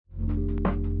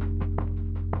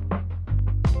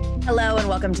Hello and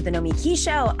welcome to the Nomiki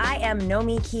Show. I am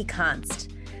Nomiki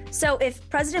Konst. So if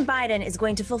President Biden is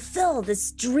going to fulfill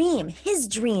this dream, his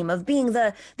dream of being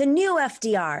the new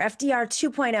FDR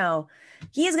 2.0,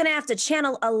 he is going to have to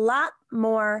channel a lot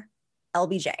more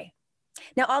LBJ.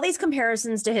 Now, all these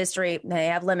comparisons to history, they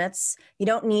have limits. You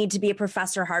don't need to be a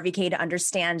Professor Harvey K to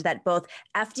understand that both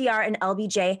FDR and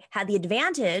LBJ had the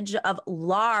advantage of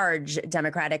large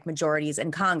Democratic majorities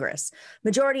in Congress,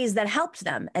 majorities that helped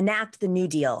them enact the New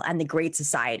Deal and the Great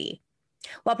Society.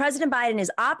 While President Biden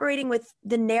is operating with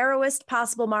the narrowest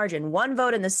possible margin, one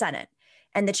vote in the Senate,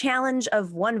 and the challenge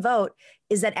of one vote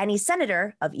is that any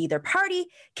senator of either party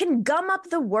can gum up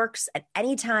the works at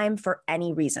any time for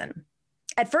any reason.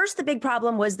 At first, the big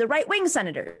problem was the right-wing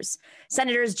senators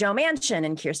Joe Manchin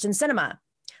and Kyrsten Sinema,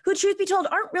 who, truth be told,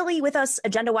 aren't really with us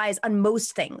agenda-wise on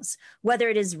most things, whether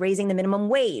it is raising the minimum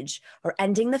wage or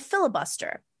ending the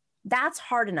filibuster. That's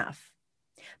hard enough.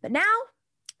 But now,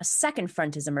 a second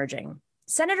front is emerging.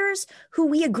 Senators who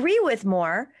we agree with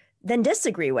more than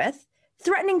disagree with,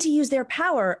 threatening to use their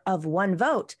power of one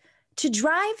vote to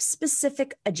drive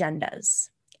specific agendas,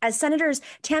 as Senators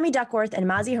Tammy Duckworth and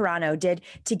Mazi Hirano did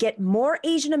to get more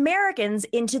Asian Americans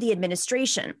into the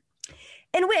administration,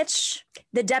 in which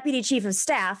the Deputy Chief of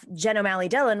Staff, Jen O'Malley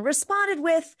Dillon, responded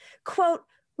with, quote,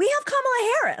 "We have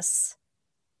Kamala Harris."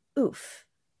 Oof,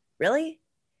 really?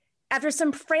 After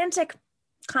some frantic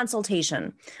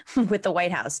consultation with the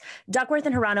White House, Duckworth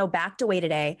and Hirano backed away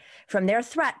today from their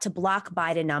threat to block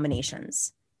Biden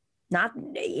nominations.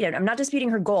 I'm not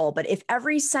disputing her goal, but if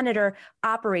every senator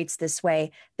operates this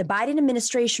way, the Biden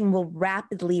administration will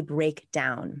rapidly break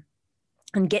down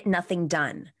and get nothing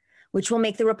done, which will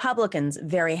make the Republicans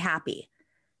very happy.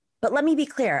 But let me be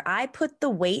clear, I put the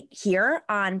weight here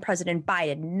on President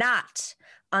Biden, not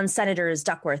on Senators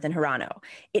Duckworth and Hirano.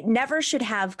 It never should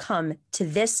have come to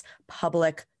this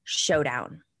public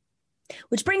showdown.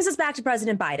 Which brings us back to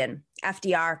President Biden,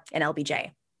 FDR, and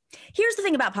LBJ. Here's the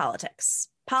thing about politics.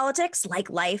 Politics, like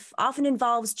life, often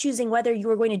involves choosing whether you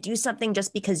are going to do something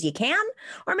just because you can,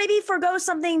 or maybe forego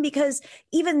something because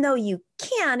even though you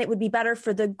can, it would be better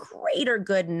for the greater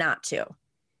good not to.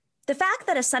 The fact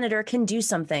that a senator can do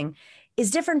something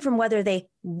is different from whether they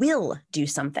will do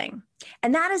something.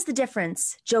 And that is the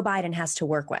difference Joe Biden has to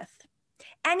work with.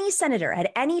 Any senator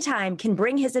at any time can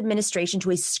bring his administration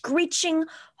to a screeching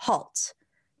halt.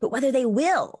 But whether they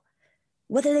will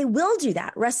do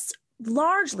that rests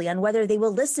largely on whether they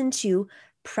will listen to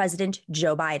President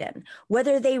Joe Biden,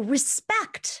 whether they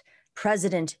respect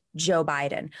President Joe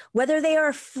Biden, whether they are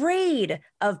afraid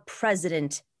of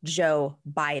President Joe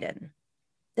Biden.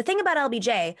 The thing about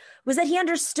LBJ was that he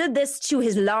understood this to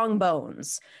his long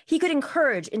bones. He could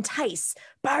encourage, entice,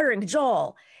 barter, and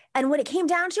cajole. And when it came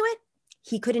down to it,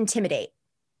 he could intimidate.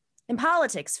 In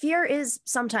politics, fear is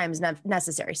sometimes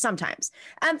necessary, sometimes.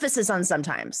 Emphasis on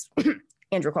sometimes.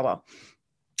 Andrew Cuomo.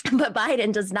 But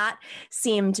Biden does not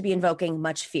seem to be invoking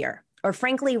much fear or,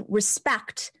 frankly,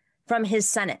 respect from his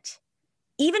Senate.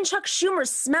 Even Chuck Schumer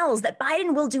smells that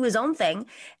Biden will do his own thing,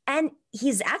 and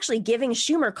he's actually giving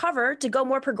Schumer cover to go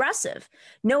more progressive,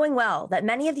 knowing well that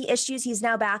many of the issues he's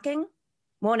now backing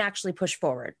won't actually push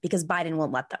forward because Biden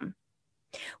won't let them.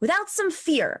 Without some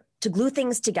fear to glue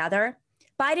things together,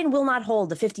 Biden will not hold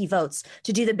the 50 votes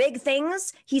to do the big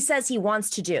things he says he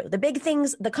wants to do, the big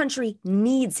things the country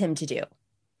needs him to do.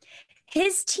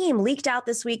 His team leaked out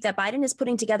this week that Biden is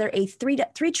putting together a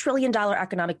 $3 trillion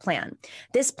economic plan.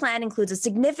 This plan includes a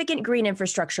significant green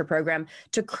infrastructure program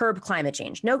to curb climate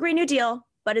change. No Green New Deal,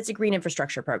 but it's a green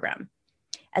infrastructure program,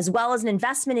 as well as an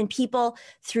investment in people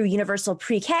through universal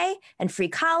pre-K and free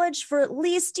college for at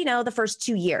least, the first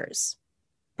 2 years.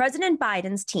 President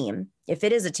Biden's team, if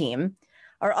it is a team,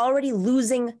 are already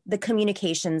losing the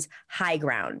communications high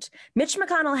ground. Mitch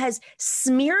McConnell has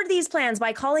smeared these plans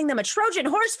by calling them a Trojan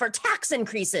horse for tax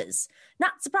increases.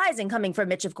 Not surprising coming from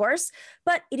Mitch, of course,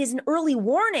 but it is an early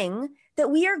warning that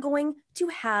we are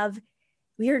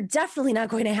definitely not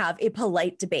going to have a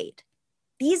polite debate.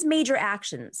 These major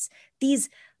actions, these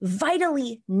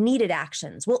vitally needed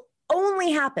actions, will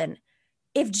only happen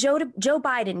if Joe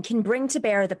Biden can bring to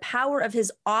bear the power of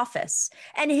his office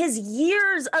and his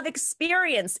years of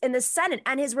experience in the Senate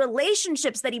and his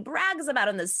relationships that he brags about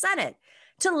in the Senate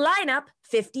to line up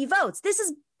 50 votes. This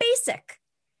is basic.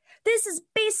 This is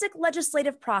basic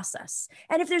legislative process.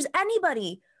 And if there's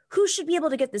anybody who should be able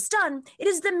to get this done, it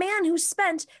is the man who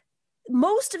spent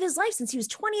most of his life since he was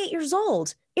 28 years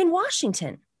old in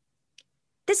Washington.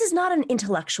 This is not an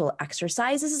intellectual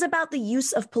exercise. This is about the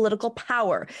use of political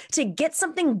power to get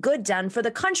something good done for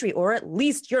the country, or at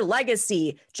least your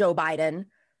legacy, Joe Biden,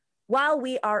 while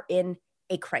we are in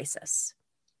a crisis.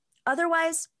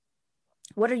 Otherwise,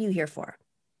 What are you here for?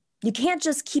 You can't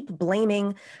just keep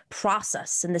blaming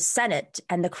process and the Senate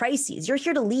and the crises. You're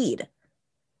here to lead.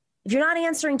 If you're not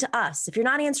answering to us, if you're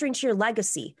not answering to your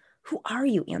legacy, who are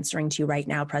you answering to right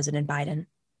now, President Biden?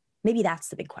 Maybe that's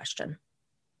the big question.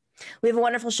 We have a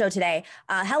wonderful show today.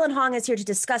 Helen Hong is here to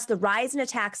discuss the rise in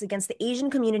attacks against the Asian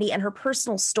community and her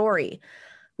personal story,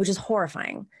 which is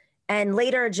horrifying. And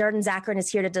later, Jordan Zakarin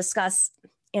is here to discuss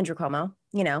Andrew Cuomo,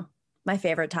 my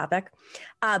favorite topic.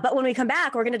 But when we come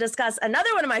back, we're going to discuss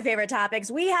another one of my favorite topics.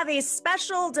 We have a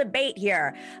special debate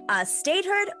here,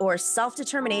 statehood or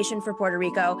self-determination for Puerto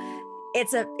Rico.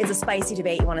 It's a spicy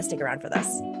debate. You want to stick around for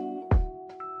this.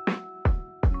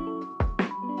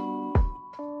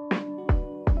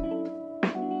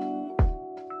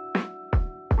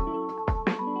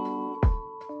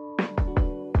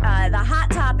 The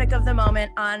hot topic of the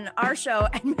moment on our show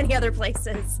and many other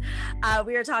places.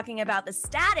 We are talking about the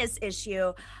status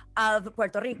issue of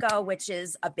Puerto Rico, which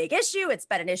is a big issue. It's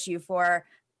been an issue forever,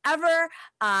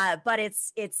 but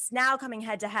it's now coming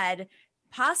head to head.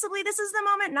 Possibly this is the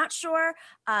moment, not sure,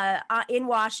 in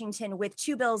Washington with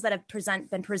two bills that have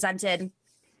been presented.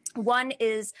 One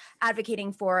is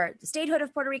advocating for the statehood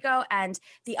of Puerto Rico, and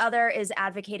the other is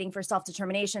advocating for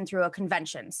self-determination through a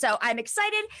convention. So I'm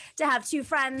excited to have two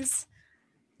friends.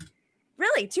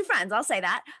 Really, two friends, I'll say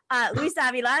that. Luis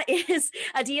Dávila is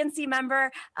a DNC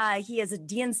member. He is a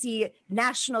DNC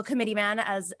national committee man,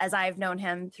 as I've known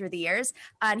him through the years.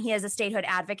 And he is a statehood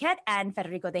advocate. And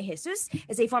Federico de Jesus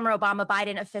is a former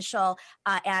Obama-Biden official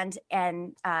and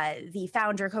the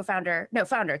founder of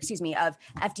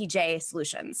FDJ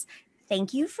Solutions.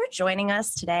 Thank you for joining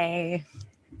us today.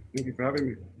 Thank you for having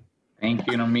me. Thank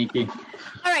you, Nomiki.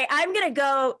 All right, I'm going to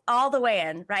go all the way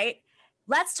in, right?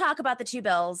 Let's talk about the two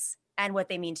bills and what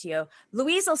they mean to you.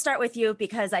 Luis, I'll start with you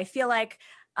because I feel like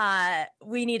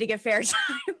we need to give fair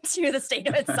time to the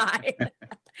statehood side.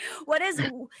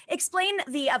 Explain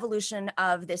the evolution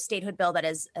of this statehood bill that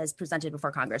is presented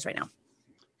before Congress right now.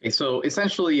 Okay, so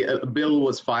essentially a bill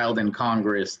was filed in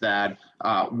Congress that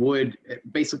would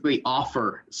basically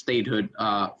offer statehood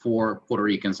for Puerto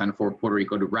Ricans and for Puerto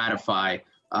Rico to ratify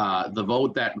the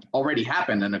vote that already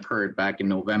happened and occurred back in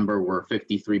November, where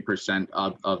 53%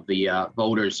 of the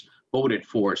voters voted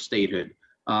for statehood.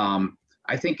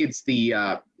 I think it's the,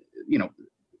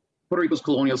 Puerto Rico's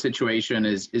colonial situation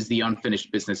is the unfinished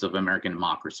business of American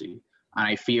democracy. And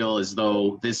I feel as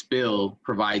though this bill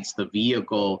provides the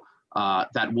vehicle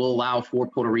that will allow for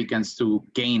Puerto Ricans to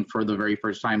gain for the very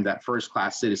first time that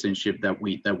first-class citizenship that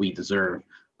we deserve.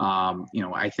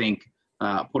 I think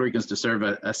Puerto Ricans deserve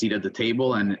a seat at the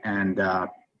table, and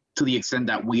to the extent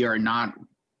that we are not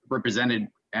represented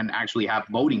and actually have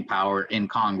voting power in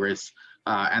Congress,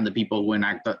 and the people who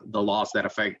enact the laws that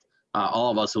affect all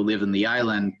of us who live in the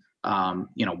island,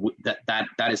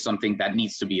 that is something that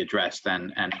needs to be addressed.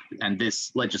 And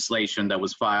this legislation that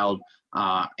was filed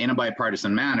in a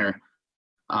bipartisan manner,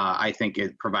 I think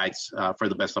it provides for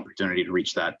the best opportunity to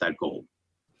reach that goal.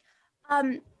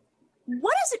 What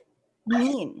does it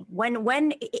mean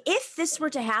if this were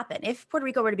to happen, if Puerto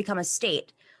Rico were to become a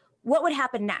state? What would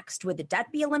happen next? Would the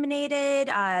debt be eliminated?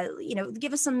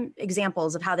 Give us some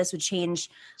examples of how this would change.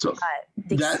 So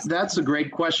that's a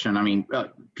great question. I mean,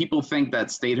 people think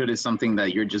that statehood is something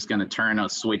that you're just going to turn a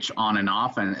switch on and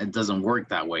off, and it doesn't work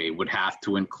that way. It would have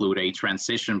to include a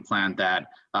transition plan that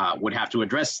would have to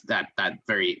address that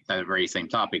very same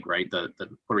topic, right? The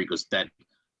Puerto Rico's debt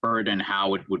burden,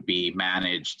 how it would be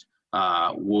managed.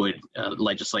 Would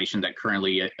legislation that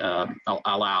currently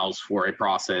allows for a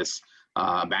process,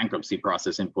 bankruptcy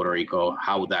process in Puerto Rico,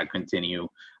 how would that continue?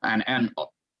 And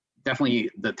definitely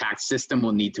the tax system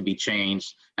will need to be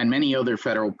changed, and many other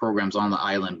federal programs on the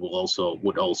island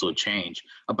would also change.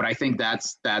 But I think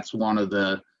that's one of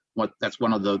the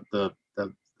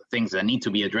things that need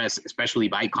to be addressed, especially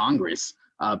by Congress,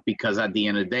 because at the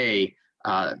end of the day,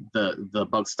 the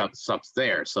buck stops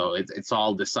there. So it's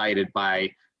all decided by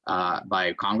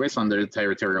Congress under the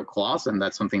territorial clause, and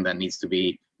that's something that needs to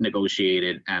be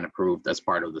negotiated and approved as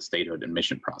part of the statehood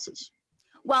admission process.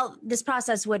 Well, this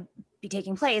process would be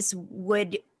taking place,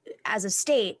 as a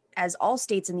state, as all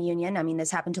states in the union, I mean, this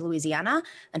happened to Louisiana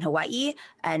and Hawaii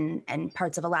and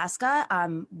parts of Alaska,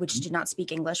 which did not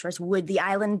speak English first. Would the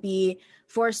island be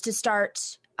forced to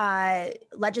start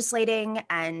legislating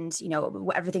and,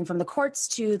 everything from the courts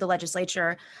to the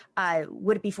legislature,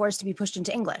 would it be forced to be pushed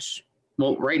into English?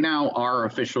 Well, right now,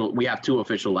 we have two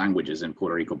official languages in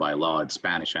Puerto Rico by law. It's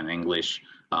Spanish and English.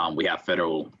 We have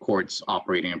federal courts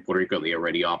operating in Puerto Rico. They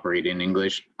already operate in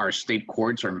English. Our state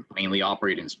courts are mainly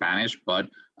operate in Spanish, but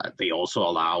they also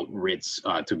allow writs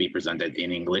to be presented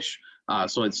in English.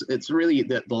 So it's really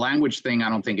the language thing. I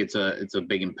don't think it's a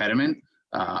big impediment.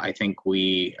 I think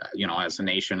we, as a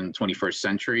nation in the 21st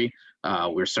century,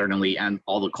 we're certainly, and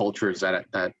all the cultures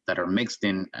that are mixed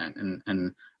in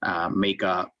and make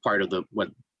a part of what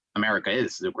America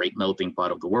is, the great melting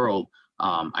pot of the world.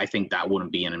 I think that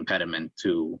wouldn't be an impediment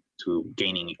to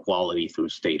gaining equality through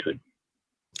statehood.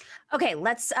 Okay,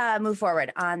 let's move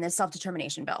forward on this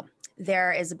self-determination bill.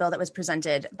 There is a bill that was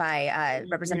presented by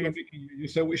Representative. You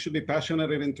said we should be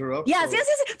passionate and interrupt. Yes.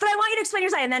 But I want you to explain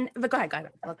your side, but go ahead.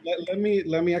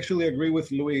 Let me actually agree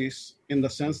with Luis in the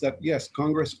sense that yes,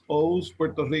 Congress owes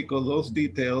Puerto Rico those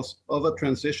details of a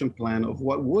transition plan of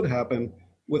what would happen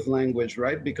with language,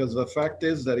 right? Because the fact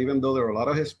is that even though there are a lot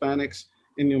of Hispanics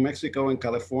in New Mexico and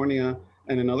California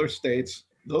and in other states,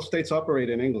 those states operate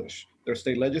in English. Their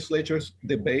state legislatures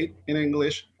debate in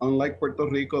English. Unlike Puerto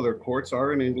Rico, their courts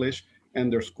are in English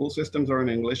and their school systems are in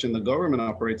English and the government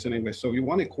operates in English. So if you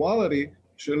want equality,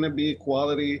 shouldn't it be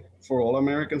equality for all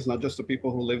Americans, not just the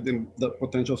people who lived in the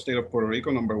potential state of Puerto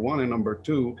Rico, number one? And number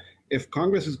two, if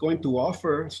Congress is going to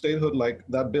offer statehood like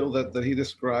that bill that he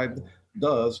described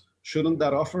does, shouldn't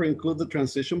that offer include the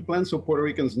transition plan so Puerto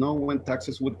Ricans know when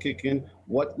taxes would kick in,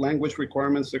 what language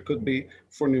requirements there could be?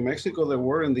 For New Mexico, there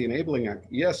were in the Enabling Act.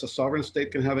 Yes, a sovereign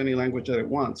state can have any language that it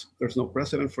wants. There's no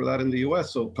precedent for that in the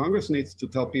US. So Congress needs to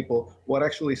tell people what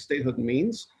actually statehood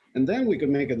means, and then we could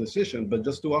make a decision. But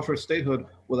just to offer statehood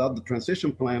without the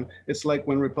transition plan, it's like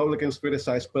when Republicans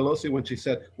criticized Pelosi when she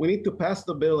said, we need to pass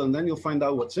the bill and then you'll find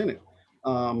out what's in it.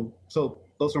 So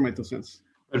those are my 2 cents.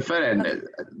 But Fed,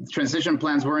 transition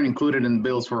plans weren't included in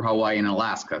bills for Hawaii and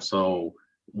Alaska. So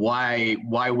why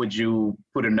would you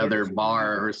put another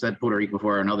bar or set Puerto Rico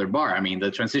for another bar? I mean, the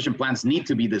transition plans need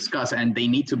to be discussed and they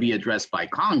need to be addressed by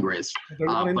Congress.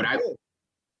 But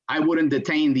I wouldn't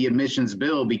detain the admissions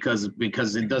bill because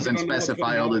it doesn't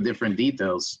specify all the different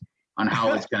details on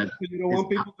how it's going to. You don't want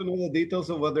people to know the details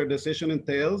of what their decision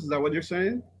entails? Is that what you're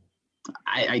saying?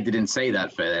 I didn't say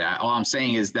that, Fed. All I'm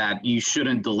saying is that you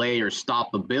shouldn't delay or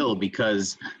stop a bill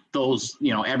because those,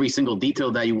 every single detail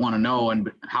that you want to know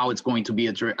and how it's going to be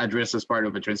addressed as part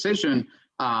of a transition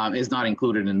is not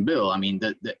included in the bill. I mean,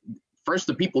 first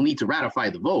the people need to ratify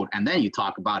the vote, and then you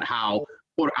talk about how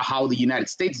the United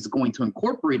States is going to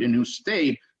incorporate a new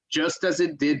state, just as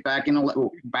it did back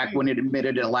when it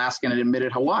admitted Alaska and it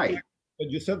admitted Hawaii. But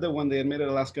you said that when they admitted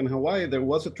Alaska and Hawaii, there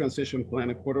was a transition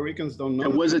plan. If Puerto Ricans don't know,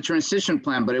 it was a transition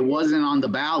plan, but it wasn't on the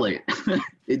ballot.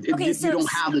 You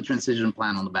don't have the transition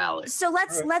plan on the ballot. So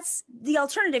the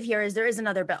alternative here is there is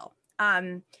another bill.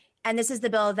 And this is the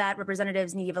bill that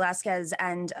Representatives Nidia Velazquez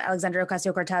and Alexandria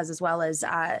Ocasio-Cortez, as well as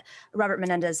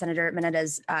Senator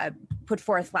Menendez, put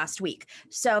forth last week.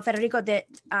 So Federico,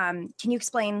 can you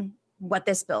explain what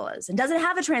this bill is? And does it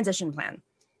have a transition plan?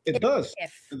 It does.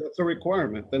 That's a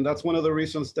requirement. And that's one of the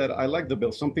reasons that I like the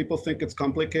bill. Some people think it's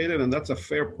complicated, and that's a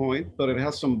fair point, but it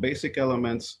has some basic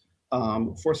elements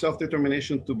for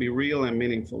self-determination to be real and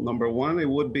meaningful. Number one, it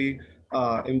would be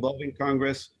involving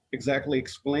Congress exactly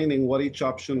explaining what each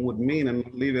option would mean and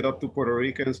leave it up to Puerto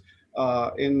Ricans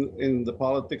in the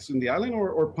politics in the island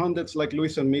or pundits like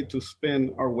Luis and me to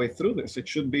spin our way through this. It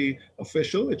should be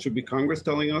official. It should be Congress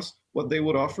telling us what they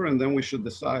would offer, and then we should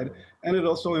decide. And it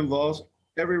also involves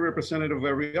every representative of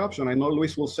every option. I know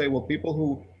Luis will say, well, people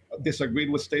who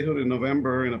disagreed with statehood in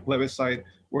November in a plebiscite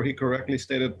where he correctly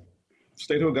stated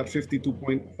statehood got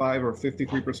 52.5 or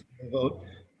 53% of the vote,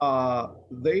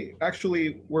 they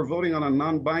actually were voting on a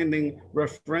non-binding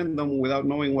referendum without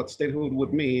knowing what statehood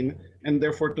would mean. And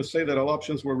therefore, to say that all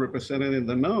options were represented in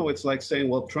the no, it's like saying,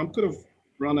 well, Trump could have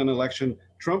run an election.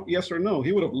 Trump, yes or no?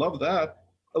 He would have loved that.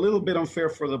 A little bit unfair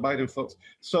for the Biden folks.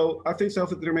 So I think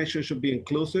self-determination should be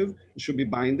inclusive, it should be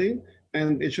binding,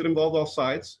 and it should involve all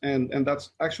sides. And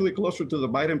that's actually closer to the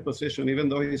Biden position, even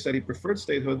though he said he preferred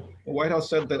statehood. The White House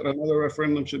said that another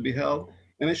referendum should be held,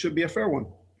 and it should be a fair one.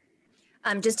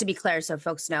 Just to be clear, so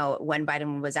folks know, when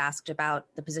Biden was asked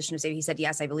about the position of state, he said,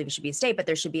 yes, I believe it should be a state, but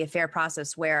there should be a fair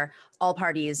process where all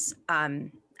parties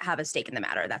have a stake in the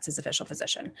matter. That's his official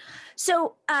position.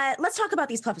 So let's talk about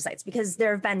these plebiscites, because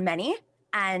there have been many.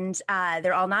 And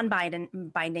they're all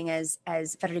non-binding,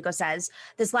 as Federico says.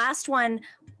 This last one,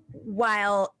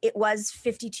 while it was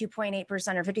 52.8% or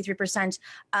 53%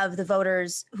 of the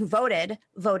voters who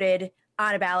voted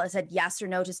on a ballot, said yes or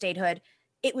no to statehood,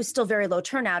 it was still very low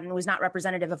turnout and was not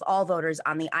representative of all voters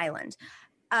on the island.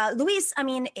 Luis, I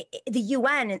mean, the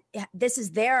UN, this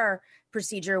is their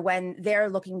procedure when they're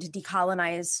looking to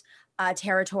decolonize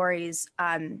territories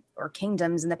or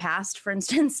kingdoms in the past, for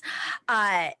instance.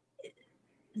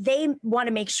 They want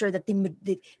to make sure that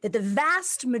the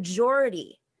vast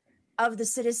majority of the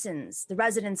citizens, the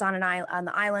residents on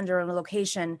the island or on a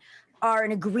location, are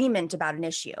in agreement about an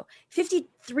issue.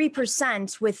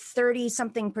 53% with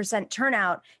 30-something%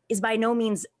 turnout is by no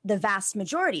means the vast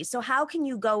majority. So how can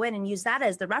you go in and use that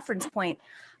as the reference point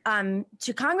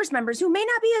to Congress members who may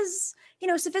not be as,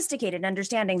 sophisticated in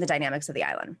understanding the dynamics of the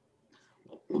island?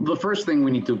 The first thing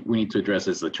we need to address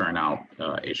is the turnout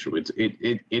issue.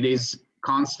 It is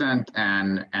constant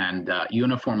and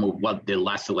uniform with what the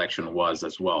last election was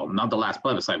as well. Not the last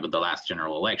plebiscite, but the last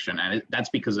general election, and that's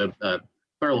because of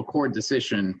federal court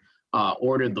decision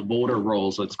ordered the voter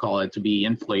rolls, let's call it, to be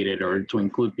inflated or to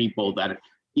include people that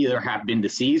either have been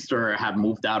deceased or have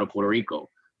moved out of Puerto Rico.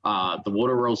 The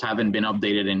voter rolls haven't been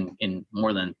updated in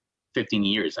more than 15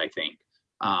 years, I think.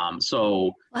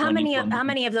 So how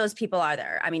many of those people are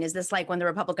there? I mean, is this like when the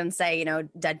Republicans say,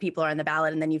 dead people are on the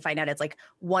ballot, and then you find out it's like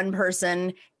one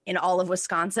person in all of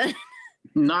Wisconsin?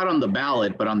 Not on the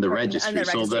ballot, but on the registry.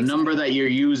 So the number that you're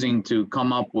using to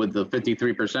come up with the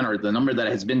 53%, or the number that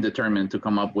has been determined to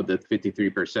come up with the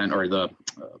 53%, or the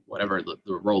the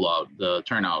rollout, the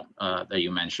turnout that you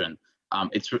mentioned,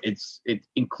 it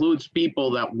includes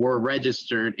people that were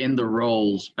registered in the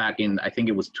rolls back in, I think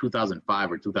it was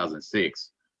 2005 or 2006.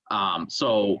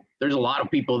 So there's a lot of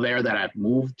people there that have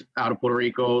moved out of Puerto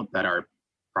Rico that are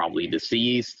probably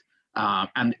deceased.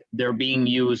 And they're being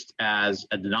used as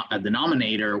a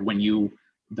denominator when you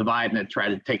divide and try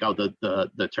to take out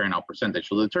the turnout percentage.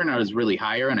 So the turnout is really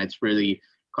higher, and it's really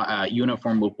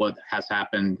uniform with what has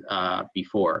happened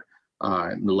before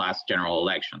in the last general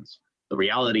elections. The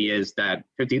reality is that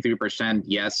 53%,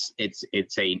 yes, it's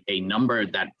a number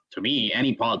that, to me,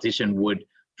 any politician would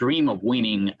dream of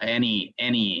winning any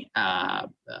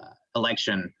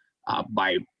election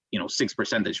by 6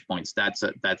 percentage points. That's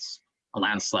a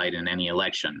landslide in any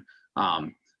election.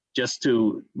 When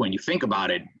you think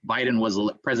about it,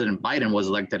 President Biden was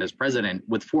elected as president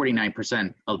with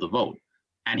 49% of the vote,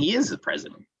 and he is the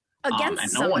president. Against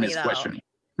and no one is questioning.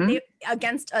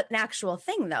 Against an actual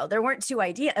thing, though. There weren't two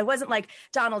ideas. It wasn't like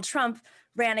Donald Trump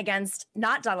ran against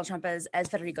not Donald Trump, as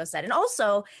Federico said. And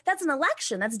also, that's an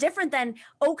election. That's different than,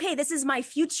 okay, this is my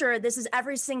future. This is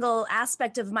every single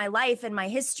aspect of my life and my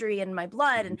history and my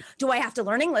blood. And do I have to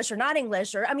learn English or not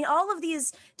English? Or, I mean, all of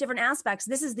these different aspects.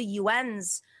 This is the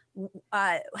UN's,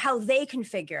 how they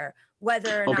configure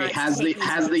whether or not. Okay, has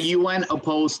the UN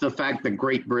opposed the fact that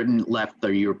Great Britain left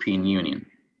the European Union?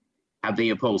 Have they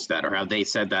opposed that, or have they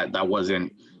said that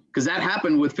wasn't? Because that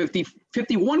happened with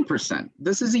 51%.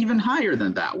 This is even higher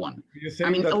than that one. I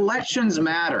mean, elections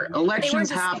matter. Elections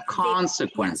have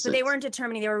consequences. So they weren't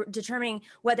determining. They were determining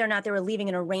whether or not they were leaving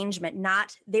an arrangement.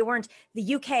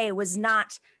 The UK was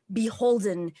not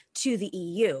beholden to the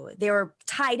EU. They were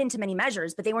tied into many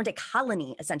measures, but they weren't a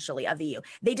colony, essentially, of the EU.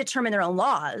 They determined their own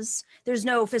laws. There's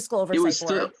no fiscal oversight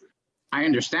board. I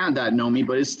understand that, Nomi,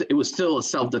 but it was still a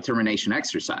self-determination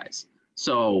exercise.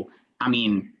 So, I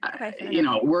mean,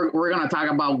 we're going to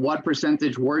talk about what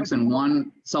percentage works in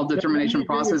one self-determination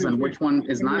process and which one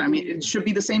is not. I mean, it should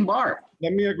be the same bar.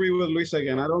 Let me agree with Luis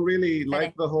again. I don't really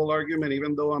like the whole argument,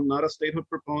 even though I'm not a statehood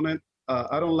proponent.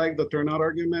 I don't like the turnout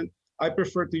argument. I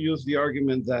prefer to use the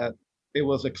argument that it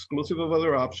was exclusive of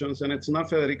other options, and it's not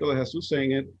Federico de Jesus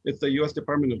saying it. It's the U.S.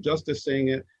 Department of Justice saying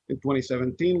it in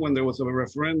 2017 when there was a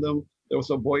referendum, there was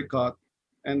a boycott.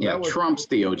 And that was Trump's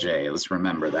DOJ. Let's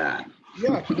remember that.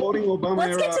 Yeah, quoting Obama.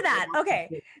 Let's get to that.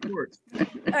 Okay.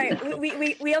 All right.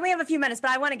 We only have a few minutes, but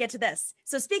I want to get to this.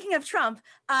 So speaking of Trump,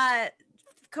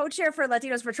 co-chair for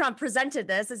Latinos for Trump presented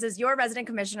this. This is your resident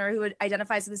commissioner who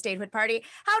identifies with the Statehood Party.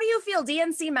 How do you feel,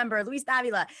 DNC member Luis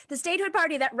Dávila, the Statehood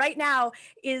Party that right now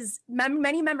is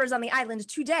many members on the island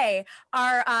today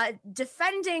are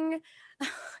defending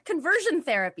conversion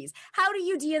therapies? How do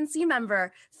you, DNC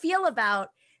member, feel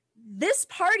about this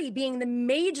party being the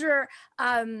major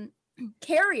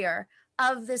carrier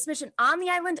of this mission on the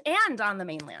island and on the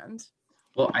mainland?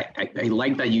 Well, I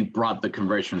like that you brought the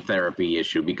conversion therapy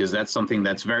issue, because that's something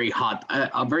that's very hot,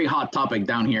 a very hot topic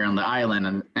down here on the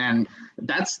island, and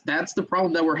that's the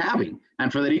problem that we're having.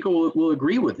 And Federico will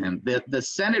agree with him. The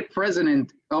Senate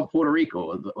president of Puerto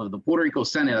Rico, the Puerto Rico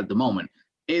Senate at the moment,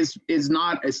 is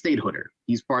not a statehooder.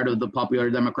 He's part of the Popular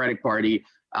Democratic Party,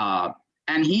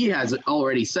 and he has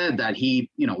already said that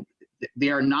they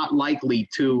are not likely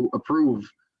to approve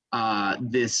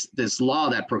this law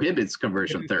that prohibits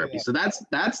conversion therapy. So that's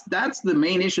the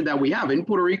main issue that we have in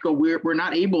Puerto Rico. We're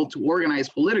not able to organize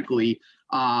politically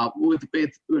with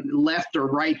left or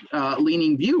right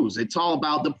leaning views. It's all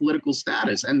about the political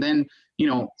status, and then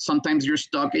sometimes you're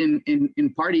stuck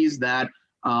in parties that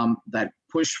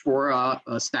push for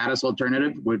a status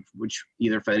alternative, which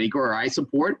either Federico or I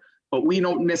support. but we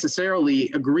don't necessarily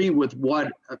agree with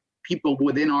what people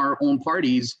within our own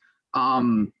parties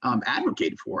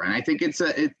advocate for. And I think it's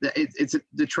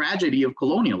the tragedy of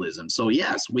colonialism. So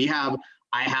yes,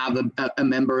 I have a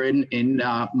member in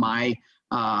my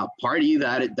party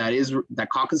that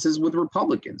caucuses with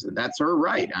Republicans, and that's her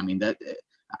right. I mean,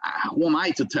 who am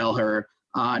I to tell her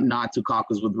not to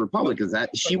caucus with Republicans? That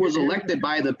she was elected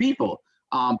by the people.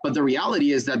 But the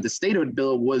reality is that the statehood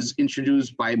bill was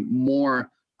introduced by more,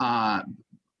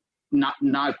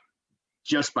 not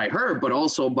just by her, but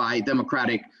also by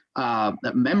Democratic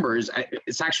members.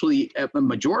 It's actually a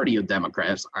majority of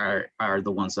Democrats are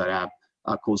the ones that have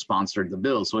co-sponsored the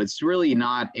bill. So it's really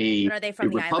not a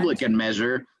Republican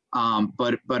measure,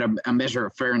 but a measure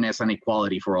of fairness and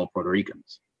equality for all Puerto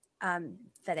Ricans.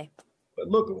 Fede.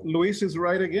 Look, Luis is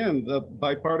right again. The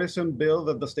bipartisan bill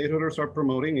that the stateholders are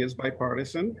promoting is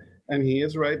bipartisan, and he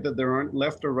is right that there aren't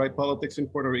left or right politics in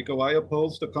Puerto Rico. I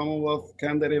opposed the Commonwealth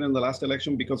candidate in the last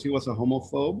election because he was a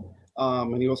homophobe,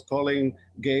 and he was calling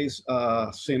gays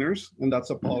sinners, and that's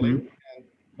appalling. Mm-hmm. And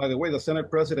by the way, the Senate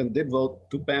president did vote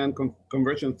to ban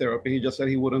conversion therapy. He just said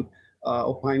he wouldn't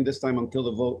opine this time until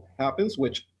the vote happens,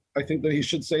 which I think that he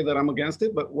should say that I'm against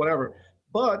it, but whatever.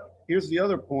 But here's the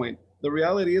other point. The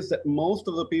reality is that most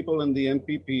of the people in the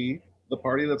NPP, the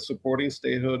party that's supporting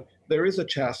statehood, there is a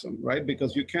chasm, right?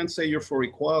 Because you can't say you're for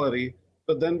equality,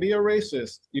 but then be a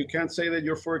racist. You can't say that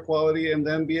you're for equality and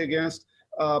then be against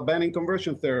banning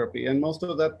conversion therapy. And most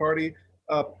of that party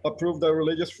approved the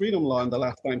religious freedom law in the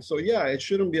last time. So yeah, it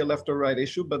shouldn't be a left or right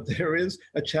issue, but there is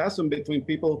a chasm between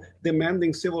people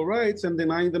demanding civil rights and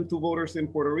denying them to voters in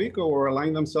Puerto Rico or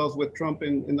aligning themselves with Trump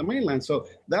in the mainland. So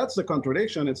that's the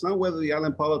contradiction. It's not whether the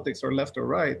island politics are left or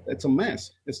right. It's a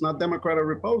mess. It's not Democrat or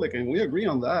Republican. We agree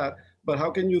on that. But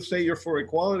how can you say you're for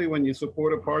equality when you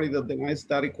support a party that denies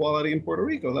that equality in Puerto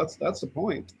Rico? That's the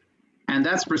point. And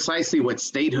that's precisely what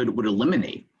statehood would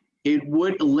eliminate. It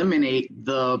would eliminate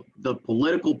the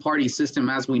political party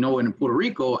system as we know it in Puerto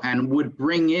Rico and would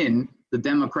bring in the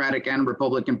Democratic and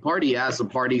Republican Party as the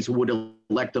parties who would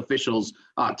elect officials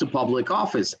to public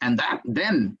office. And that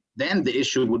then the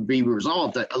issue would be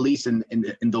resolved, at least in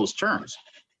those terms.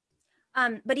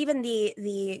 But even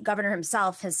the governor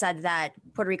himself has said that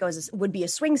Puerto Rico would be a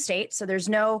swing state. So there's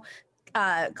no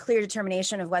clear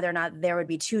determination of whether or not there would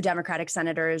be 2 Democratic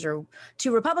senators or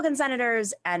 2 Republican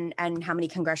senators and how many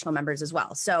congressional members as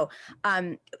well. So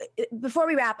before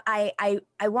we wrap, I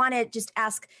want to just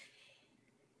ask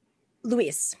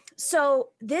Luis.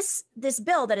 So this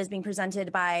bill that is being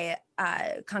presented by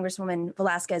Congresswoman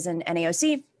Velasquez and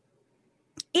AOC,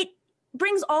 it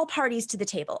brings all parties to the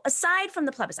table, aside from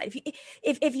the plebiscite.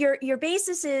 If your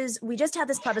basis is, we just had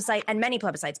this plebiscite, and many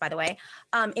plebiscites, by the way,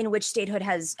 in which statehood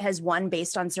has won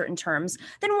based on certain terms,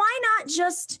 then why not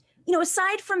just,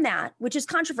 aside from that, which is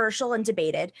controversial and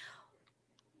debated,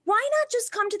 why not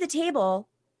just come to the table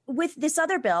with this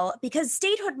other bill? Because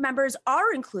statehood members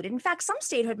are included. In fact, some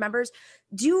statehood members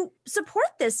do support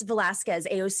this Velasquez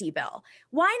AOC bill.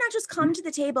 Why not just come to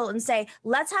the table and say,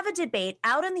 let's have a debate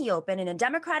out in the open in a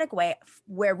democratic way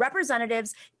where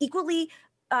representatives equally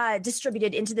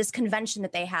distributed into this convention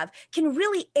that they have can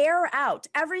really air out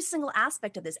every single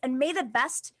aspect of this, and may the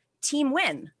best team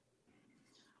win?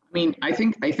 I mean, I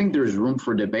think there's room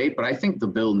for debate, but I think the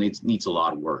bill needs a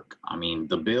lot of work. I mean,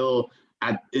 the bill,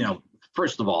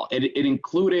 first of all,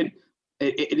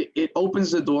 it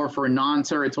opens the door for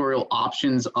non-territorial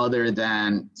options other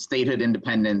than statehood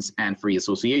independence and free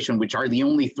association, which are the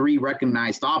only 3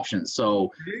 recognized options.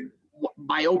 So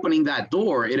by opening that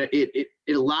door, it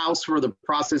allows for the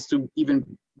process to even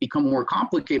become more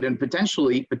complicated, and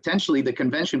potentially the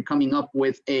convention coming up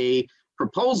with a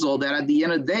proposal that at the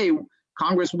end of the day,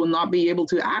 Congress will not be able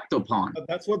to act upon. But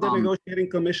that's what the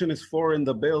negotiating commission is for in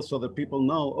the bill, so that people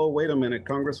know, oh, wait a minute,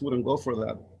 Congress wouldn't go for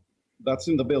that. That's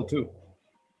in the bill too.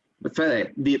 But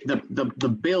Fede,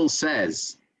 the bill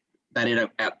says that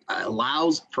it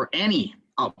allows for any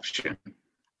option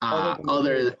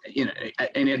other,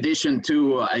 in addition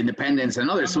to independence and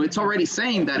others. So it's already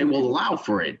saying that it will allow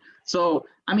for it. So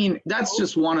I mean, that's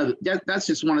just one of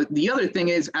the other thing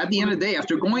is, at the end of the day,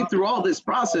 after going through all this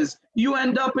process, you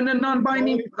end up in a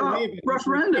non-binding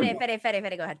referendum.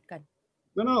 Fede, go ahead.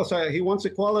 No, so he wants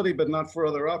equality, but not for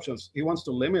other options. He wants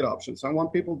to limit options. I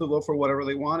want people to vote for whatever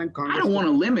they want in Congress. I don't want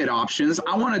to limit options.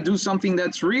 I want to do something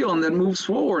that's real and that moves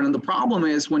forward. And the problem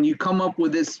is when you come up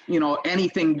with this,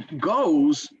 anything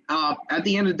goes, at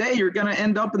the end of the day, you're going to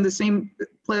end up in the same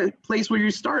place where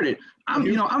you started.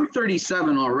 I'm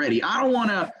 37 already. I don't want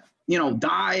to,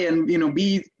 die and,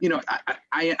 be,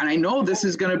 I know this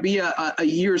is going to be a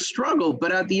year's struggle,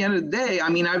 but at the end of the day, I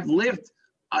mean, I've lived,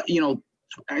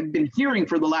 I've been hearing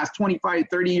for the last 25,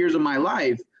 30 years of my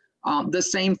life, the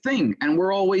same thing. And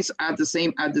we're always at the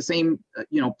same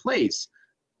place.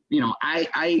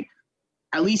 I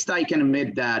at least I can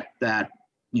admit that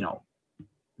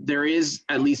there is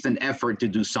at least an effort to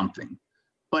do something.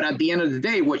 But at the end of the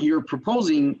day, what you're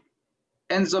proposing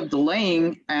ends up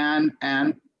delaying, and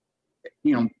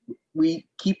we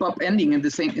keep up ending in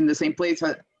the same place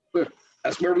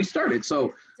that's where we started.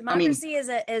 So democracy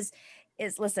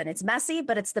is listen, it's messy,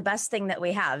 but it's the best thing that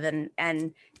we have.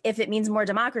 And if it means more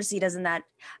democracy, doesn't that?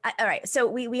 All right. So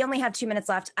we only have 2 minutes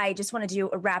left. I just want to do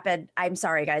a rapid. I'm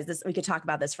sorry, guys. We could talk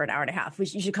about this for an hour and a half. You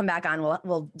should come back on.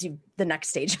 We'll do the next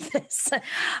stage of this.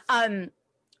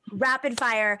 Rapid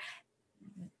fire.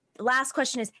 Last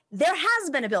question is: there has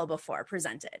been a bill before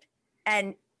presented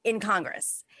and in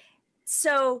Congress.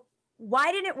 So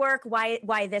why didn't it work?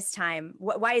 Why this time?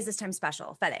 Why is this time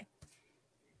special, Fede?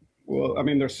 Well, I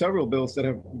mean, there's several bills that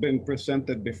have been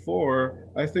presented before.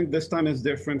 I think this time is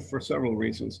different for several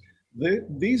reasons.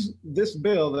 This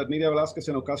bill that Nidia Velázquez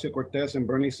and Ocasio-Cortez and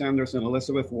Bernie Sanders and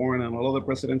Elizabeth Warren and all of the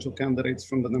presidential candidates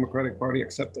from the Democratic Party,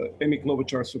 except Amy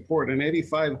Klobuchar, support, and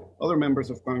 85 other members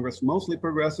of Congress, mostly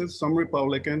progressive, some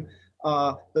Republican.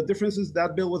 The difference is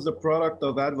that bill was the product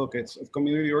of advocates, of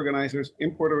community organizers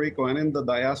in Puerto Rico and in the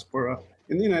diaspora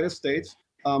in the United States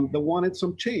that wanted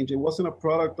some change. It wasn't a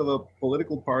product of a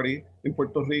political party in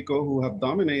Puerto Rico who have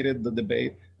dominated the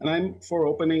debate. And I'm for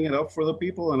opening it up for the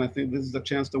people. And I think this is the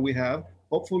chance that we have.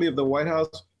 Hopefully, if the White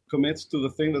House commits to the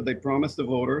thing that they promised the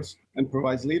voters and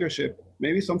provides leadership,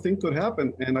 maybe something could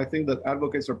happen. And I think that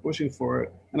advocates are pushing for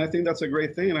it. And I think that's a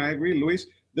great thing. And I agree, Luis,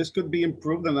 this could be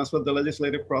improved, and that's what the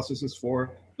legislative process is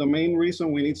for. The main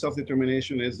reason we need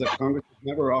self-determination is that Congress has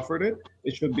never offered it.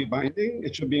 It should be binding,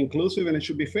 it should be inclusive, and it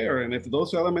should be fair. And if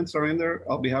those elements are in there,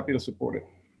 I'll be happy to support it.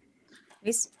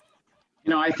 Luis?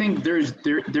 I think there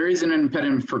is an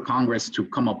impediment for Congress to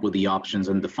come up with the options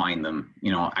and define them.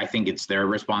 I think it's their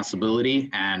responsibility,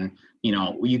 and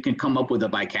you can come up with a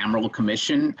bicameral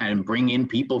commission and bring in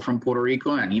people from Puerto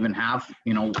Rico and even have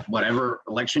whatever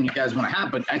election you guys want to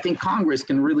have. But I think Congress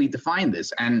can really define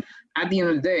this. And at the end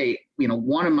of the day,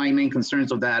 one of my main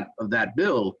concerns of that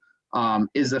bill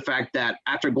is the fact that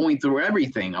after going through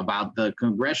everything about the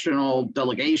congressional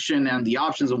delegation and the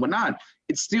options and whatnot,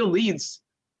 it still leads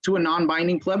to a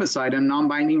non-binding plebiscite and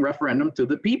non-binding referendum to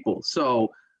the people.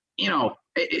 So,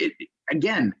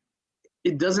 again,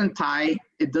 it doesn't tie,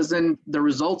 the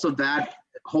results of that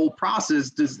whole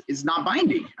process is not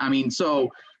binding. I mean,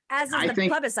 so. As is the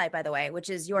plebiscite, by the way,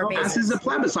 which is your basis. As is the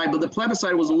plebiscite, but the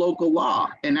plebiscite was a local law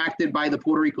enacted by the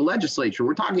Puerto Rico legislature.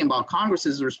 We're talking about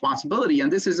Congress's responsibility,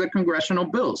 and this is a congressional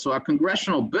bill. So a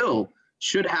congressional bill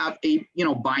should have a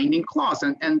binding clause,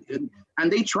 and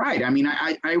they tried. I mean,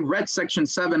 I read Section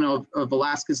 7 of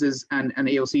Velázquez's and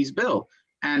AOC's bill,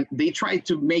 and they tried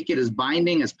to make it as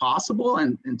binding as possible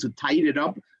and to tighten it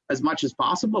up as much as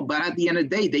possible. But at the end of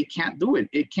the day, they can't do it.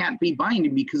 It can't be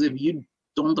binding because if you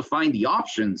don't define the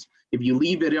options, if you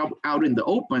leave it out in the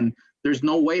open, there's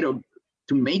no way to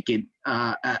make it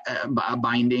a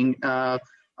binding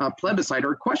plebiscite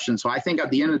or question. So I think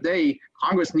at the end of the day,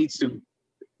 Congress needs to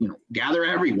gather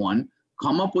everyone,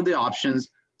 come up with the options,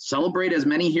 celebrate as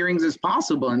many hearings as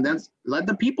possible, and then let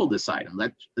the people decide. And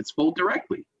let's vote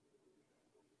directly.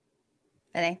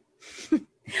 Hey.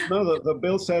 No, the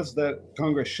bill says that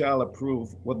Congress shall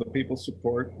approve what the people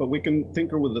support, but we can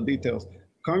tinker with the details.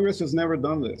 Congress has never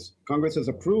done this. Congress has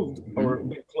approved or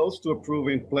been close to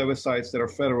approving plebiscites that are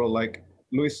federal, like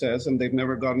Luis says, and they've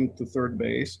never gotten to third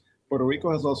base. Puerto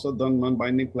Rico has also done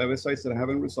non-binding plebiscites that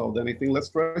haven't resolved anything. Let's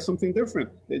try something different.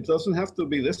 It doesn't have to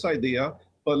be this idea,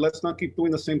 but let's not keep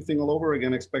doing the same thing all over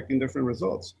again, expecting different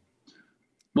results.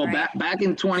 Well, back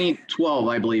in 2012,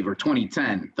 I believe, or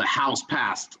 2010, the House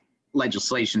passed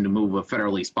legislation to move a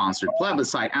federally sponsored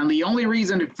plebiscite. And the only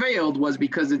reason it failed was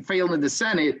because it failed in the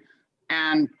Senate,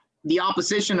 and the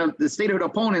opposition of the statehood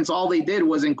opponents, all they did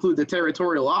was include the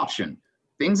territorial option.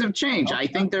 Things have changed. I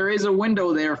think there is a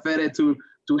window there, Fede, to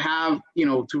have,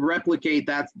 to replicate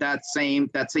that same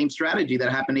strategy that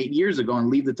happened 8 years ago and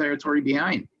leave the territory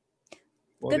behind.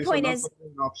 Well, good point is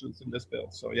options in this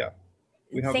bill. So yeah.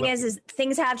 The thing is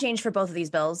things have changed for both of these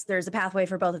bills. There's a pathway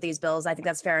for both of these bills. I think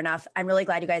that's fair enough. I'm really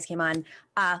glad you guys came on.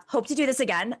 Hope to do this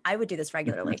again. I would do this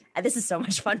regularly. This is so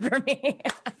much fun for me.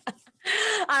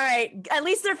 All right. At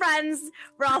least they're friends.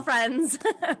 We're all friends.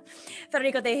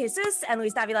 Federico de Jesus and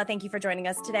Luis Dávila, thank you for joining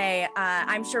us today.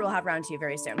 I'm sure we'll have round 2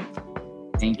 very soon.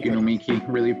 Thank you, Nomiki.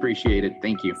 Really appreciate it.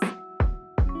 Thank you.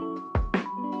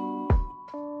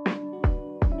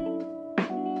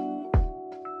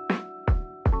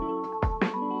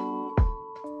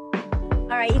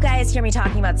 All right, you guys hear me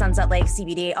talking about Sunset Lake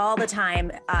CBD all the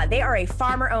time. They are a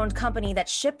farmer-owned company that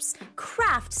ships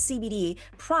craft CBD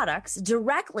products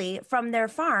directly from their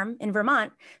farm in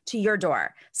Vermont to your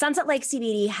door. Sunset Lake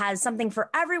CBD has something for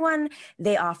everyone.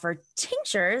 They offer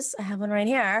tinctures, I have one right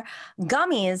here,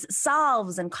 gummies,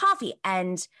 salves, and coffee,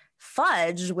 and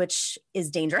fudge, which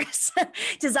is dangerous,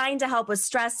 designed to help with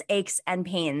stress, aches, and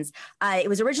pains. It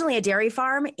was originally a dairy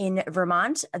farm in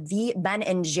Vermont, the Ben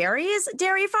and Jerry's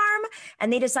dairy farm,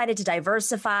 and they decided to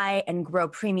diversify and grow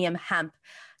premium hemp.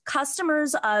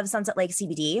 Customers of Sunset Lake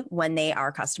CBD, when they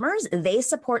are customers, they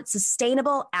support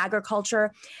sustainable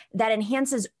agriculture that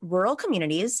enhances rural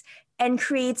communities and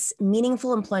creates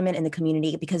meaningful employment in the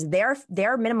community because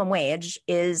their minimum wage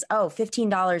is,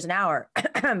 $15 an hour.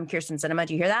 Kirsten Cinema,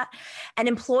 do you hear that? And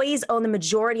employees own the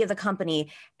majority of the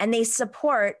company, and they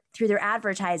support, through their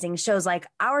advertising, shows like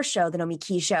our show, The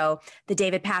Nomiki Show, The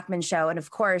David Pakman Show, and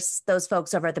of course, those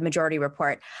folks over at The Majority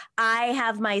Report. I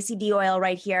have my CBD oil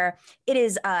right here. It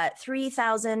is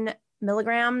 3,000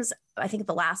 milligrams. I think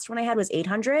the last one I had was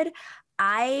 800. So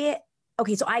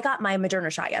I got my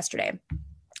Moderna shot yesterday,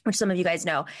 which some of you guys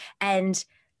know. And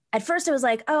at first I was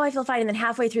like, I feel fine. And then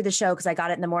halfway through the show, because I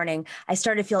got it in the morning, I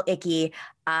started to feel icky,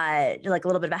 like a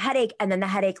little bit of a headache. And then the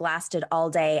headache lasted all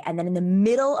day. And then in the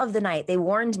middle of the night, they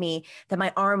warned me that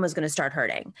my arm was going to start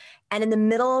hurting. And in the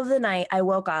middle of the night, I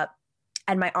woke up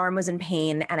and my arm was in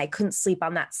pain and I couldn't sleep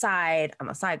on that side. I'm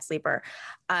a side sleeper.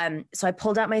 So I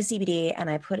pulled out my CBD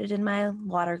and I put it in my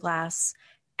water glass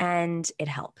and it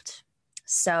helped.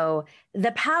 So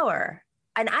the power.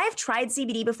 And I've tried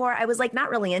CBD before. I was like not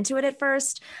really into it at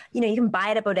first. You can buy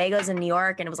it at bodegas in New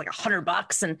York and it was like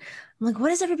 $100. And I'm like,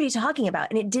 what is everybody talking about?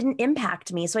 And it didn't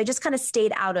impact me. So I just kind of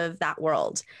stayed out of that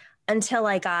world until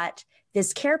I got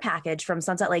this care package from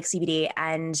Sunset Lake CBD.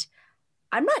 And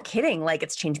I'm not kidding. Like,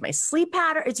 it's changed my sleep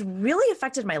pattern. It's really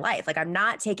affected my life. Like, I'm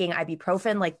not taking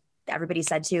ibuprofen like everybody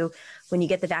said to when you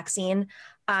get the vaccine.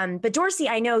 But Dorsey,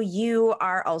 I know you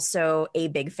are also a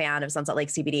big fan of Sunset Lake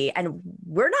CBD, and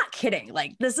we're not kidding.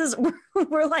 Like,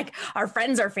 we're like, our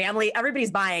friends, our family,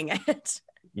 everybody's buying it.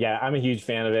 Yeah, I'm a huge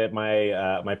fan of it.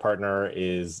 My partner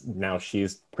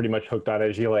she's pretty much hooked on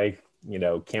it. She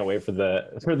can't wait for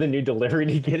the new delivery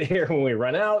to get here when we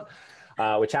run out.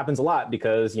 Which happens a lot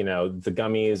because, the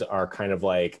gummies are kind of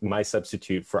like my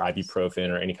substitute for ibuprofen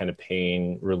or any kind of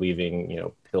pain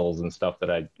relieving, pills and stuff that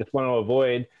I just want to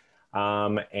avoid.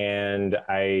 And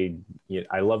I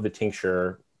love the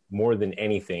tincture more than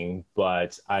anything,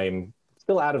 but I'm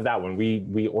still out of that one.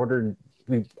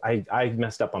 I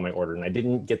messed up on my order and I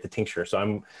didn't get the tincture. So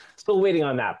I'm still waiting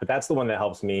on that, but that's the one that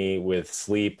helps me with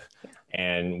sleep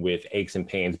and with aches and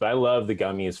pains. But I love the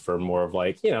gummies for more of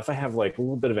like, if I have like a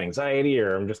little bit of anxiety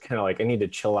or I'm just kind of like, I need to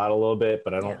chill out a little bit,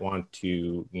 but I don't want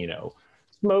to,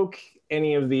 smoke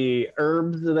any of the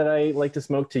herbs that I like to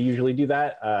smoke to usually do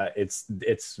that. It's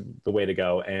the way to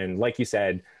go. And like you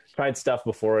said, tried stuff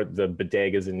before the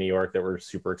bodegas in New York that were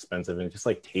super expensive and it just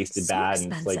like tasted bad.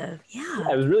 Expensive. And it's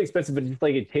like, it was really expensive, but just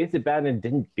like it tasted bad and it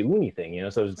didn't do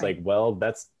anything, So it's like, well,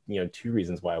 that's, two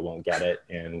reasons why I won't get it.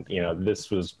 And,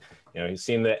 this was,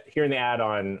 hearing the ad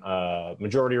on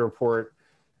Majority Report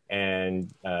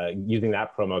and using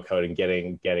that promo code and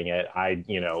getting it, I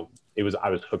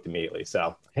was hooked immediately. So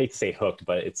I hate to say hooked,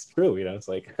 but it's true. It's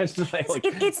like,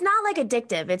 it's not like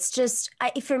addictive. It's just,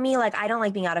 for me, like, I don't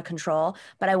like being out of control,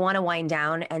 but I want to wind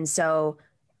down. And so,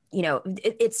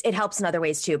 it helps in other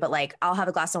ways too, but like, I'll have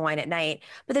a glass of wine at night,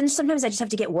 but then sometimes I just have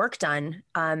to get work done.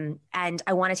 And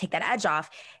I want to take that edge off.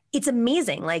 It's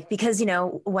amazing, like, because,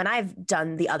 when I've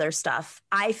done the other stuff,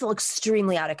 I feel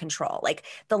extremely out of control. Like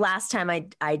the last time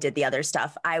I did the other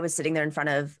stuff, I was sitting there in front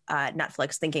of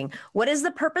Netflix thinking, what is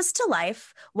the purpose to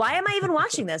life? Why am I even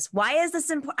watching this? Why is this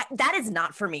important? That is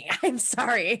not for me. I'm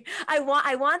sorry. I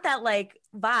want that like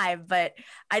vibe, but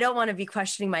I don't want to be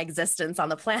questioning my existence on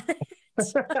the planet.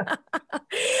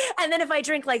 And then if I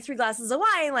drink like 3 glasses of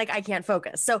wine, like I can't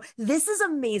focus. So this is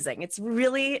amazing. It's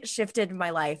really shifted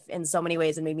my life in so many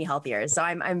ways and made me healthier. So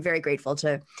I'm very grateful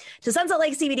to Sunset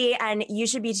Lake CBD, and you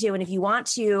should be too. And if you want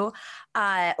to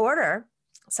order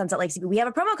Sunset Lake CBD, we have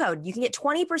a promo code. You can get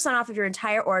 20% off of your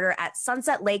entire order at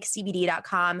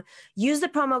sunsetlakecbd.com. Use the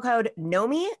promo code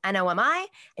NOMI, N-O-M-I,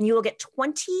 and you will get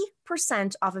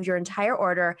 20% off of your entire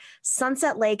order,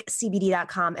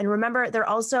 sunsetlakecbd.com. And remember, they're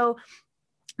also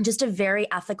just a very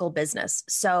ethical business.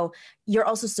 So you're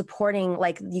also supporting,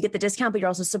 like, you get the discount, but you're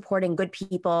also supporting good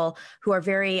people who are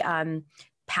very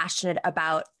passionate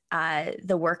about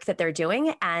the work that they're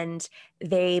doing, and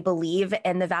they believe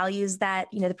in the values that,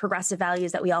 the progressive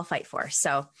values that we all fight for.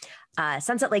 So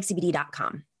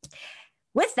sunsetlakecbd.com.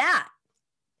 With that,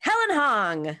 Helen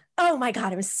Hong. Oh my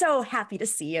God, I'm so happy to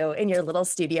see you in your little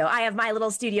studio. I have my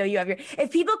little studio. You have your.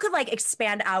 If people could like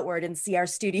expand outward and see our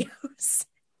studios,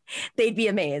 they'd be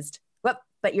amazed.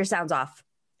 But your sound's off.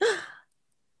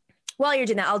 While you're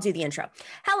doing that, I'll do the intro.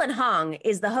 Helen Hong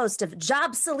is the host of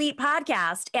Jobsolete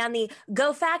podcast and the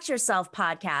Go Fact Yourself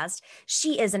podcast.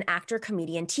 She is an actor,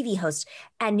 comedian, TV host,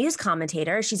 and news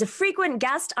commentator. She's a frequent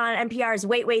guest on NPR's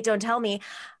Wait, Wait, Don't Tell Me.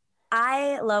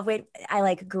 I love Wait. I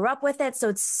like grew up with it, so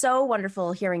it's so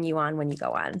wonderful hearing you on when you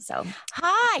go on. So,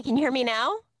 hi, can you hear me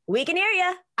now? We can hear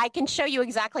you. I can show you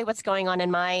exactly what's going on in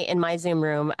my Zoom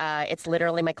room. It's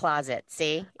literally my closet.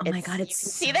 See? Oh my God, it's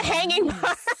so see the hanging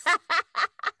part.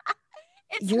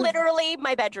 It's literally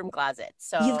my bedroom closet.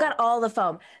 So you've got all the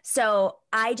foam. So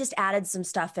I just added some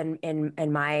stuff in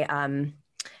my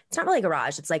it's not really a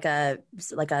garage. It's like a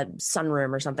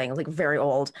sunroom or something. It's like very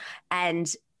old.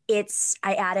 And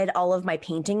I added all of my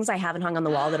paintings I haven't hung on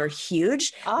the wall that are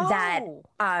huge that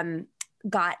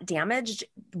got damaged,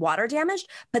 water damaged,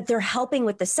 but they're helping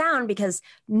with the sound because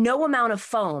no amount of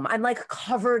foam. I'm like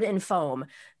covered in foam.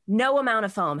 No amount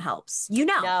of foam helps.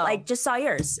 Like just saw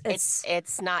yours.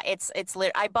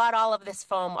 I bought all of this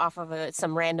foam off of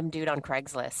some random dude on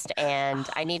Craigslist, and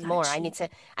I need more.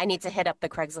 Cheap. I need to hit up the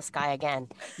Craigslist guy again.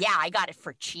 Yeah, I got it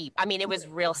for cheap. I mean, it was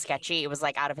real sketchy. It was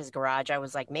like out of his garage. I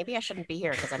was like, maybe I shouldn't be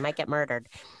here because I might get murdered.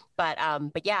 But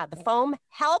yeah, the foam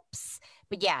helps.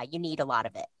 But yeah, you need a lot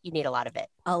of it.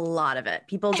 A lot of it.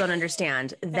 People don't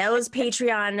understand. Those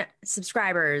Patreon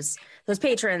subscribers, those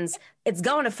patrons, it's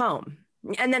going to foam.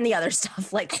 And then the other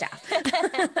stuff like staff.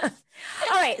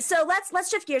 All right. So let's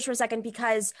shift gears for a second,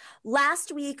 because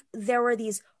last week there were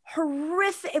these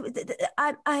horrific,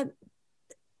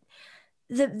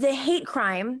 the hate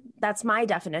crime. That's my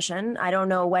definition. I don't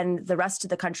know when the rest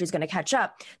of the country is going to catch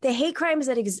up. The hate crimes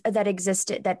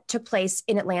that took place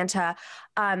in Atlanta,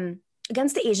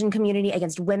 against the Asian community,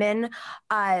 against women,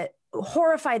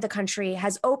 horrified the country,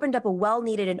 has opened up a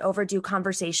well-needed and overdue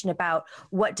conversation about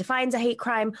what defines a hate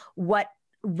crime, what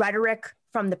rhetoric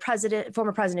from the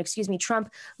former president, Trump,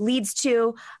 leads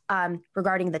to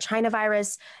regarding the China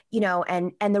virus,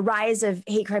 and the rise of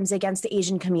hate crimes against the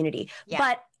Asian community. Yeah.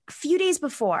 But a few days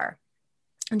before,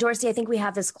 Dorsey, I think we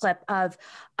have this clip of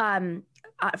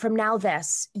from Now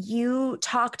This, you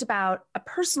talked about a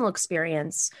personal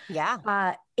experience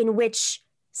in which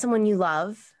someone you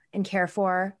love and care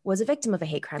for was a victim of a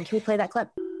hate crime. Can we play that clip?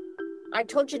 I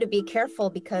told you to be careful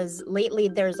because lately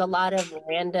there's a lot of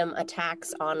random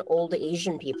attacks on old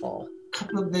Asian people. A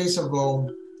couple of days ago,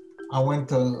 I went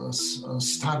to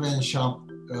Stop and Shop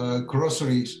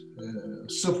grocery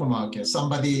supermarket.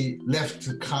 Somebody left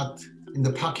a cart in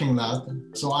the parking lot.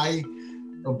 So I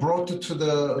brought it to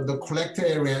the collector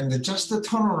area, and just to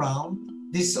turn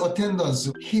around, this attendant,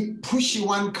 he pushed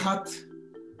one cart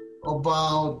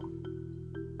about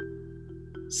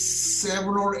 7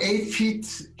 or 8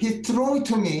 feet. He threw it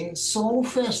to me so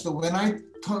fast. When I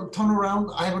turn around,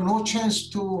 I have no chance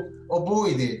to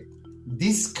avoid it.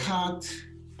 This cat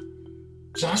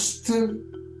just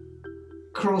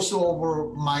crossed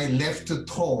over my left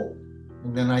toe.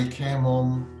 And then I came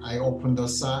home, I opened the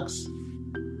socks.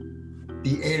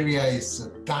 The area is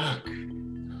dark.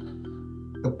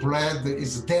 The blood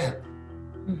is dead.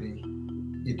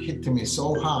 It hit me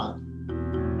so hard.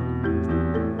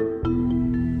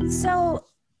 So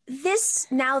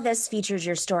this features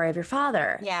your story of your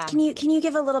father. Yeah. Can you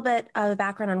give a little bit of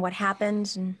background on what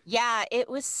happened? Yeah, it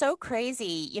was so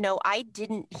crazy. He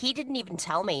didn't even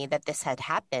tell me that this had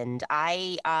happened.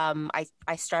 I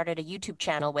started a YouTube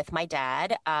channel with my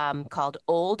dad called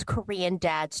Old Korean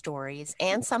Dad Stories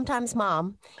and Sometimes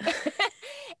Mom.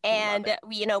 And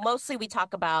mostly we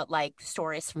talk about like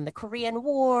stories from the Korean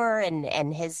War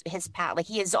and his past. Like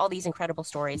he has all these incredible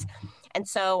stories. And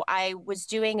so I was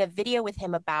doing a video with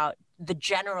him about the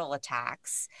general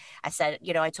attacks. I said,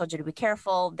 I told you to be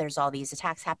careful. There's all these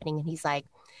attacks happening. And he's like,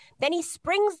 then he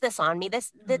springs this on me,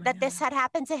 that this had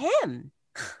happened to him.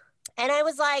 And I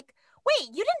was like, wait,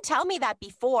 you didn't tell me that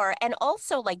before. And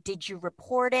also, like, did you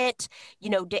report it?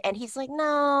 And he's like,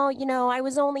 no, I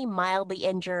was only mildly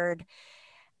injured.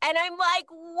 And I'm like,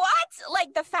 what?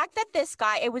 Like the fact that this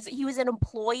guy, he was an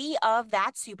employee of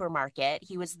that supermarket.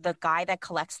 He was the guy that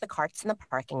collects the carts in the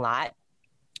parking lot,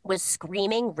 was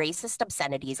screaming racist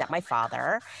obscenities at my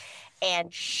father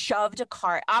and shoved a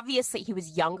cart. Obviously, he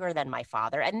was younger than my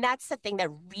father. And that's the thing that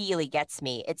really gets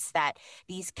me. It's that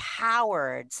these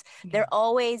cowards, they're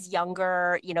always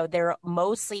younger, they're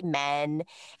mostly men.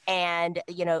 And,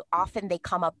 often they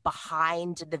come up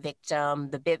behind the victim.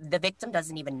 The victim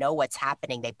doesn't even know what's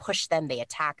happening. They push them, they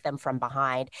attack them from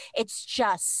behind. It's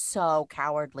just so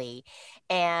cowardly.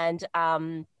 And,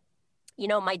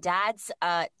 my dad's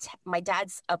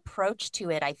approach to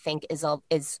it, I think, is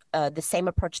the same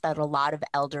approach that a lot of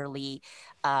elderly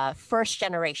first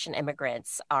generation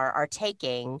immigrants are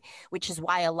taking, which is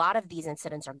why a lot of these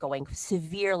incidents are going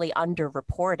severely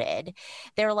underreported.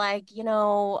 They're like,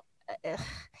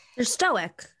 they're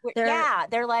stoic.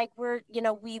 They're like,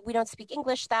 we don't speak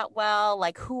English that well.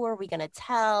 Like, who are we going to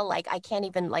tell? Like, I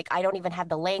don't even have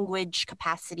the language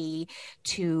capacity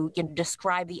to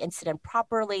describe the incident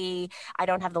properly. I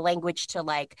don't have the language to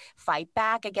like fight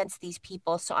back against these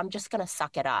people. So I'm just going to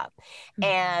suck it up. Mm-hmm.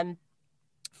 And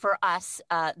for us,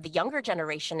 the younger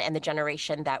generation and the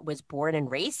generation that was born and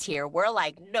raised here, we're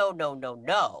like, no, no, no,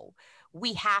 no.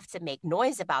 We have to make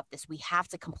noise about this. We have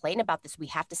to complain about this. We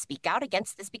have to speak out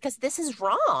against this because this is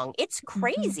wrong. It's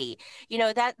crazy.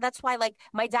 Mm-hmm. That's why, like,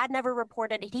 my dad never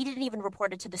reported it. He didn't even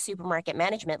report it to the supermarket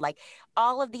management. Like,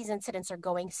 all of these incidents are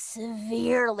going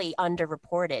severely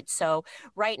underreported. So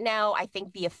right now, I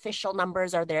think the official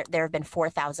numbers are there have been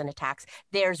 4,000 attacks.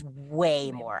 There's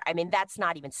way more. I mean, that's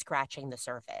not even scratching the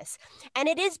surface. And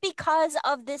it is because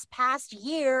of this past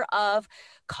year of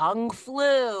Kung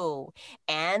flu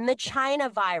and the China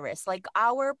virus, like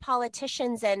our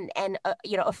politicians and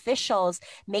officials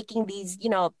making these,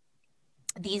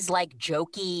 these like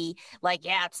jokey, like,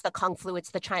 yeah, it's the Kung flu,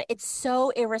 it's the China. It's so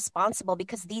irresponsible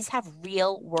because these have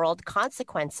real world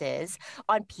consequences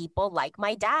on people like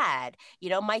my dad.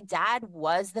 My dad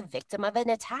was the victim of an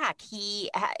attack. He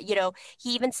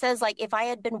even says, like, if I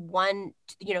had been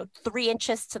 3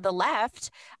 inches to the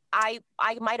left, I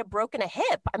might have broken a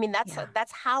hip. I mean,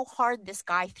 that's how hard this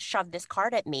guy shoved this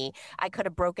card at me. I could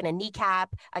have broken a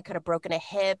kneecap. I could have broken a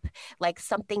hip. Like,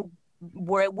 something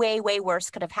way, way worse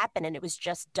could have happened. And it was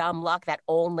just dumb luck that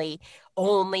only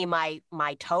my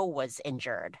toe was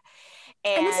injured.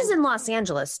 And this is in Los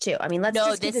Angeles too. I mean,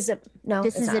 this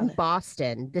is in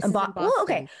Boston. Well,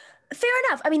 okay. Fair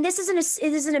enough. I mean, this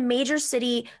is in a major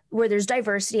city where there's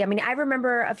diversity. I mean, I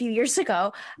remember a few years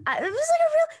ago,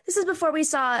 this is before we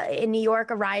saw in New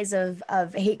York a rise of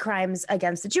hate crimes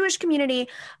against the Jewish community.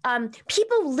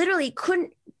 People literally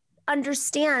couldn't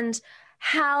understand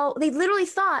how they literally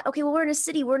thought, okay, well, we're in a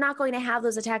city, we're not going to have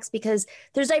those attacks because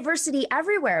there's diversity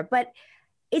everywhere. But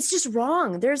it's just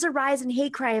wrong. There's a rise in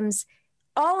hate crimes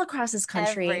all across this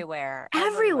country. Everywhere.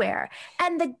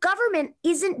 And the government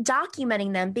isn't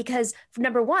documenting them because,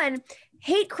 number one,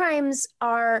 hate crimes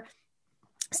are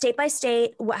state by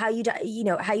state, how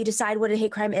you decide what a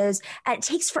hate crime is. And it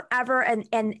takes forever. And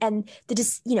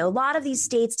a lot of these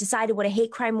states decided what a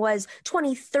hate crime was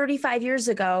 20, 35 years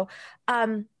ago.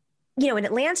 In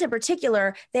Atlanta in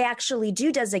particular, they actually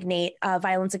do designate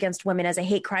violence against women as a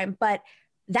hate crime, but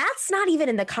that's not even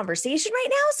in the conversation right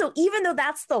now. So even though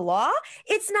that's the law,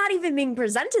 it's not even being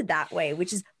presented that way,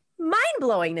 which is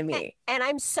mind-blowing to me. And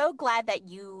I'm so glad that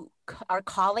you are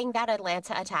calling that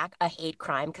Atlanta attack a hate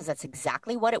crime because that's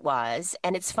exactly what it was.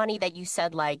 And it's funny that you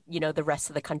said, like, the rest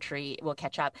of the country will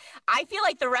catch up. I feel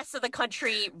like the rest of the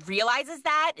country realizes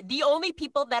that. The only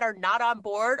people that are not on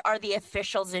board are the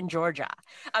officials in Georgia,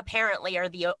 apparently, are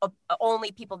the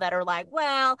only people that are like,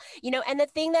 well, and the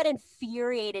thing that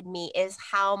infuriated me is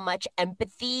how much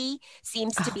empathy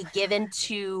seems to be given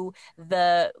to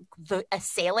the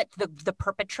assailant, the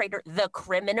perpetrator, the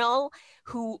criminal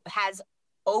who has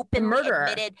openly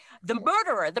admitted, the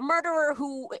murderer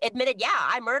who admitted, yeah,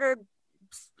 I murdered,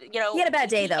 He had a bad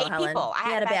day though, Helen. People. He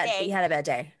had a bad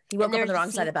day. He woke up on the wrong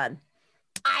side of the bed.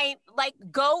 I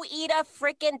go eat a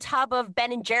freaking tub of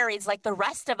Ben and Jerry's like the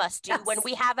rest of us do when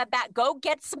we have go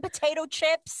get some potato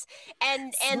chips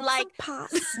and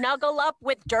snuggle up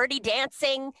with Dirty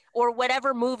Dancing or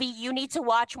whatever movie you need to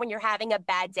watch when you're having a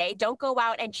bad day. Don't go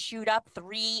out and shoot up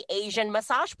 3 Asian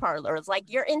massage parlors. Like,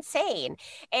 you're insane.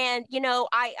 And,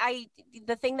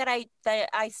 the thing that I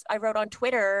wrote on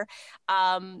Twitter,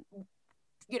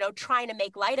 trying to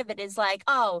make light of it is like,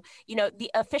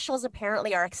 the officials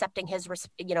apparently are accepting his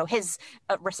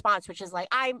response, which is like,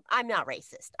 I'm not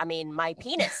racist. I mean, my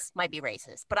penis might be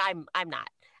racist, but I'm not.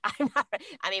 I'm not.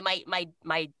 I mean,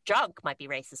 my junk might be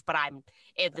racist, but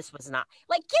if this was not.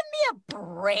 Like, give me a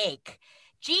break.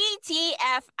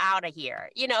 GTF out of here.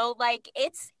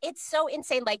 It's so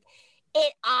insane. Like,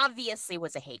 it obviously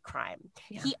was a hate crime.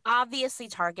 Yeah. He obviously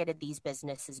targeted these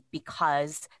businesses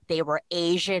because they were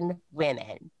Asian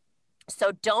women.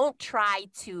 So don't try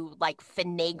to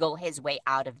finagle his way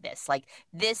out of this. Like,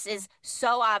 this is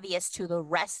so obvious to the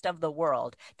rest of the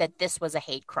world that this was a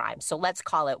hate crime. So let's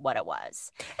call it what it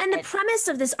was. And the premise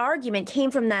of this argument came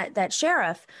from that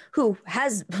sheriff who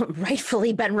has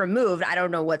rightfully been removed. I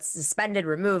don't know what's suspended,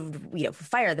 removed,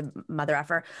 fire the mother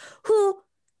effer, who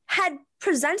had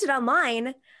presented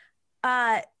online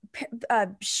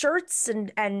shirts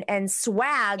and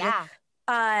swag. Yeah.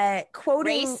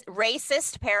 Quoting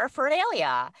racist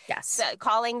paraphernalia. Yes. So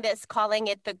calling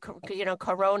it the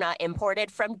corona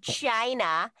imported from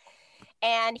China.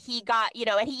 And he got,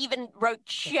 and he even wrote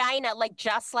China, like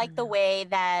just like the way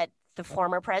that the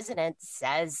former president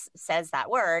says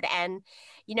that word. And,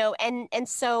 and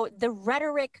so the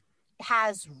rhetoric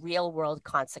has real world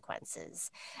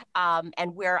consequences.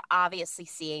 And we're obviously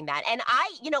seeing that. And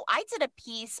I did a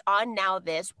piece on Now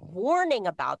This warning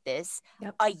about this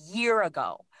a year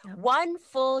ago. Yep. 1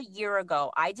 full year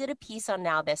ago, I did a piece on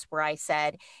Now This where I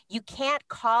said, you can't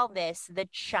call this the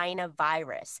China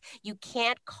virus. You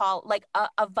can't call, like,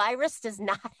 a virus does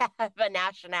not have a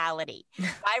nationality.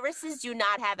 Viruses do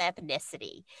not have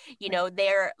ethnicity.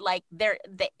 They're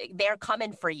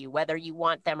coming for you, whether you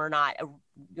want them or not,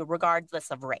 regardless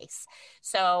of race.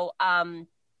 So,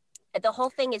 the whole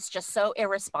thing is just so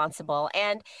irresponsible.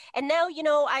 And now,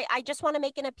 I just want to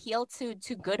make an appeal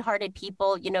to good-hearted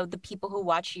people. The people who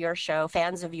watch your show,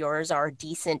 fans of yours, are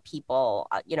decent people,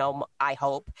 I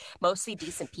hope, mostly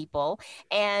decent people.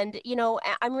 And,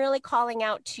 I'm really calling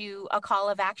out to a call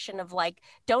of action of, like,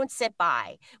 don't sit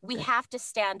by. We have to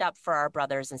stand up for our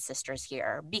brothers and sisters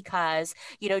here because,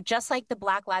 just like the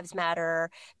Black Lives Matter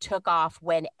took off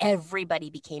when everybody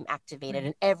became activated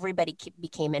and everybody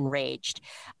became enraged.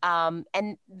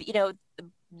 And,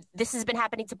 this has been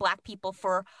happening to Black people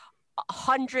for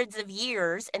hundreds of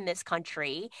years in this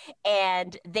country,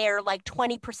 and they're like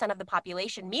 20% of the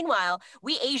population. Meanwhile,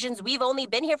 we Asians, we've only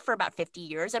been here for about 50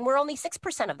 years, and we're only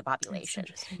 6% of the population.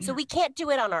 So we can't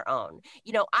do it on our own.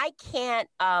 I can't...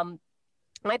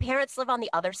 My parents live on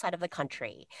the other side of the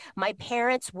country. My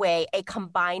parents weigh a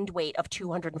combined weight of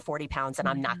 240 pounds, and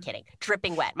I'm not kidding.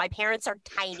 Dripping wet. My parents are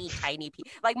tiny, tiny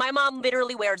people. Like, my mom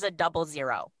literally wears a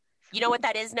 00. You know what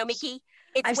that is, Nomiki?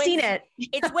 I've seen it.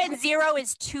 It's when 0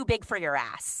 is too big for your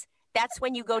ass. That's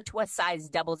when you go to a size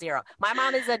 00. My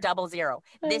mom is a 00.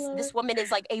 This woman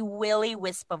is like a willy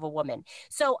wisp of a woman.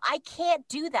 So I can't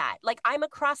do that. Like, I'm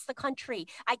across the country.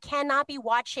 I cannot be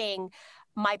watching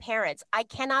my parents. I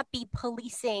cannot be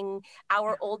policing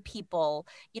our old people.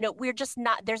 We're just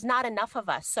not, there's not enough of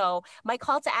us. So my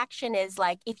call to action is,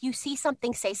 like, if you see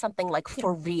something, say something, like,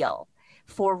 for real.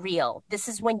 For real. This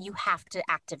is when you have to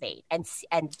activate and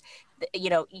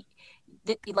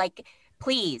like,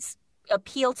 please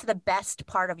appeal to the best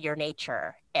part of your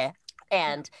nature,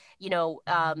 and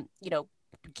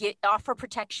offer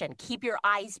protection. Keep your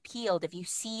eyes peeled. If you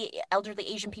see elderly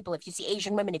Asian people, if you see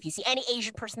Asian women, if you see any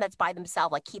Asian person that's by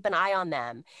themselves, like, keep an eye on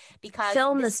them, because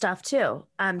film the stuff too.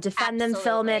 Defend them,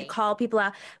 film it, call people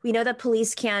out. We know that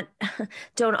police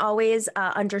don't always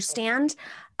understand.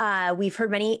 We've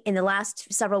heard many in the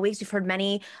last several weeks. We've heard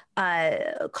many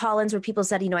call-ins where people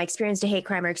said, I experienced a hate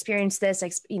crime or experienced this,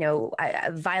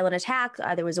 a violent attack.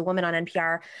 There was a woman on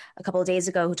NPR a couple of days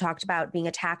ago who talked about being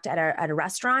attacked at a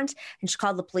restaurant, and she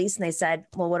called the police, and they said,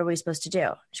 well, what are we supposed to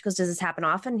do? She goes, does this happen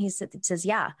often? He says,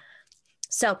 yeah.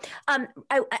 So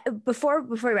before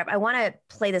we wrap, I want to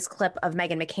play this clip of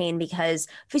Meghan McCain, because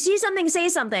if you see something, say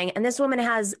something. And this woman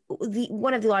has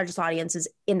one of the largest audiences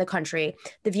in the country.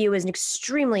 The View is an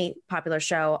extremely popular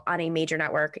show on a major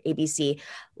network, ABC.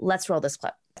 Let's roll this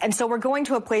clip. And so we're going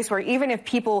to a place where even if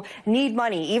people need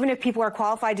money, even if people are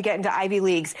qualified to get into Ivy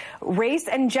Leagues, race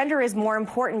and gender is more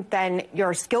important than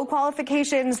your skill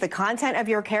qualifications, the content of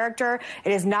your character.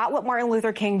 It is not what Martin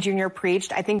Luther King Jr.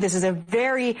 preached. I think this is a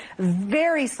very,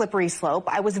 very slippery slope.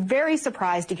 I was very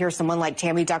surprised to hear someone like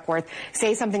Tammy Duckworth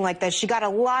say something like this. She got a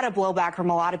lot of blowback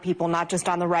from a lot of people, not just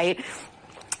on the right.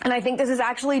 And I think this is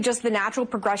actually just the natural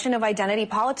progression of identity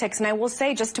politics. And I will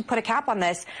say, just to put a cap on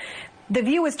this, The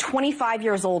View is 25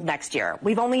 years old next year.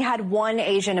 We've only had one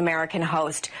Asian American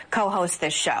co-host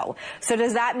this show. So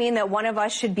does that mean that one of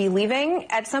us should be leaving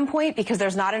at some point because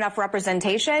there's not enough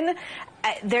representation?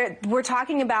 We're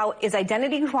talking about, is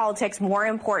identity politics more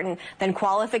important than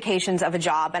qualifications of a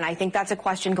job? And I think that's a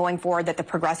question going forward that the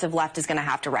progressive left is going to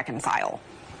have to reconcile.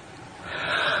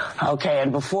 Okay,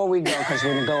 and before we go, because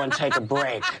we're going to go and take a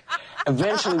break,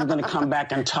 eventually we're going to come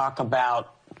back and talk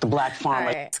about the black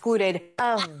farmer excluded.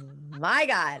 Oh. My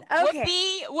God.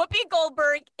 Okay. Whoopi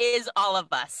Goldberg is all of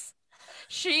us.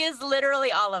 She is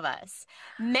literally all of us.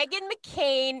 Meghan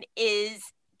McCain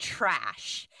is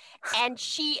trash. And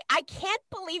I can't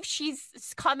believe she's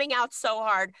coming out so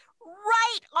hard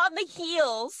right on the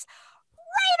heels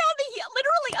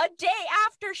literally a day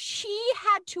after she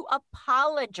had to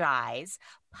apologize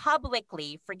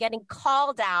publicly for getting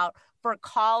called out for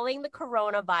calling the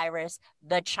coronavirus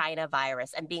the China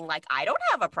virus and being like, I don't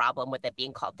have a problem with it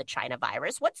being called the China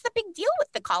virus. What's the big deal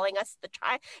with the calling us the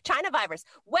China virus?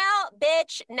 Well,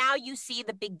 bitch, now you see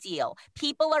the big deal.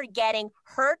 People are getting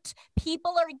hurt.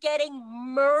 People are getting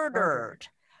murdered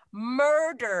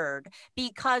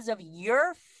because of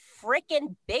your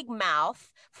freaking big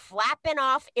mouth flapping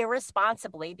off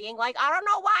irresponsibly, being like, I don't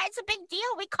know why it's a big deal.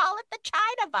 We call it the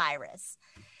China virus.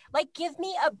 Like, give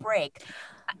me a break.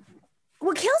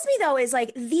 What kills me though is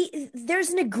like there's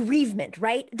an aggrievement,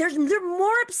 right? They're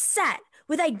more upset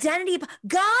with identity.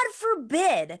 God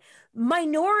forbid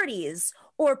minorities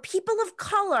or people of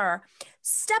color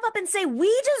step up and say,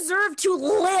 we deserve to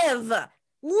live.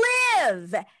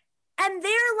 And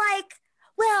they're like,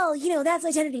 well, that's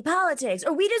identity politics,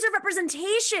 or we deserve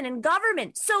representation in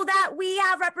government so that we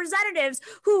have representatives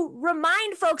who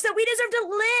remind folks that we deserve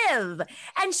to live.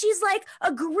 And she's like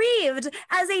aggrieved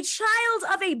as a child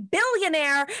of a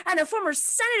billionaire and a former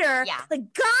senator. Yeah.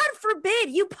 Like, God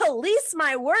forbid you police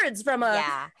my words from a...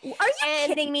 Yeah. Are you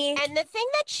kidding me? And the thing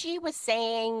that she was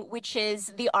saying, which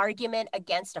is the argument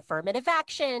against affirmative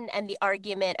action and the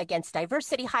argument against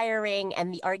diversity hiring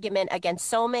and the argument against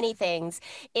so many things,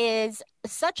 is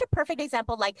such a perfect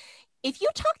example. Like, if you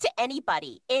talk to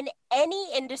anybody in any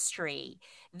industry,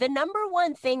 the number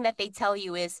one thing that they tell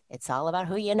you is it's all about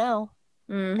who you know.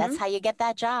 Mm-hmm. That's how you get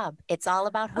that job. It's all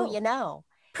about who you know.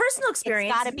 Personal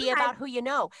experience. It's got to be about who you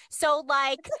know. So,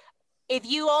 like, if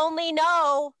you only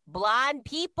know blonde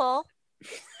people,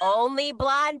 only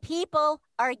blonde people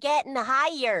are getting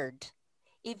hired.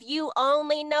 If you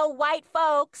only know white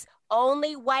folks,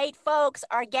 only white folks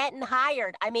are getting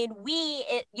hired. I mean,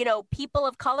 people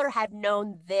of color have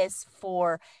known this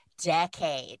for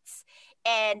decades.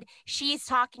 And she's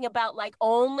talking about like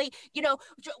only the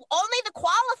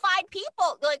qualified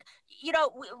people, like,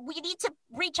 we need to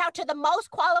reach out to the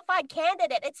most qualified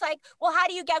candidate. It's like, well, how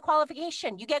do you get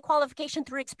qualification? You get qualification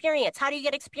through experience. How do you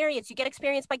get experience? You get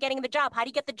experience by getting the job. How do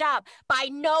you get the job? By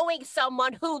knowing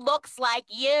someone who looks like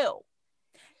you.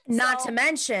 Not to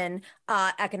mention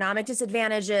economic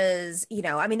disadvantages.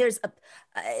 I mean,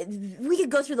 we could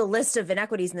go through the list of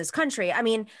inequities in this country. I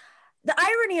mean, the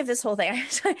irony of this whole thing,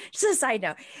 just a side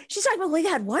note, she's talking about, we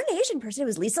had one Asian person, it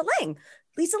was Lisa Ling,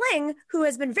 who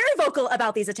has been very vocal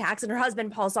about these attacks, and her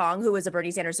husband, Paul Song, who is a Bernie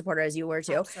Sanders supporter, as you were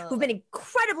too, who've been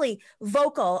incredibly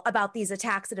vocal about these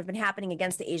attacks that have been happening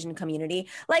against the Asian community.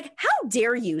 Like, how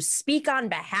dare you speak on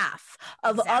behalf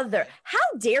of other? How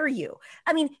dare you?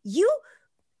 I mean,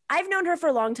 I've known her for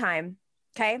a long time,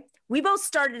 okay? We both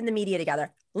started in the media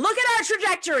together. Look at our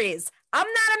trajectories. I'm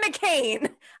not a McCain.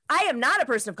 I am not a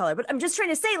person of color, but I'm just trying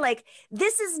to say, like,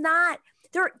 this is not,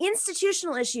 there are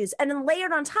institutional issues, and then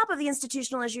layered on top of the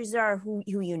institutional issues, there are who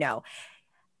you know.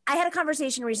 I had a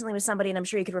conversation recently with somebody, and I'm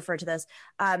sure you could refer to this,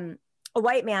 a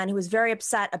white man who was very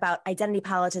upset about identity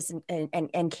politics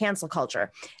and cancel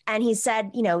culture. And he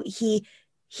said,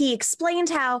 he explained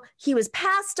how he was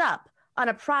passed up on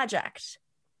a project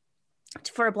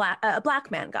for a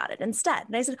black man got it instead.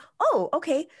 And I said, oh,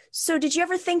 okay. So did you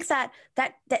ever think that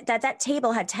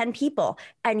table had 10 people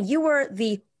and you were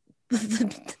the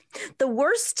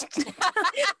worst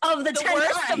of the 10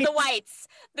 worst guys? Of the whites.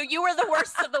 You were the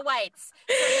worst of the whites.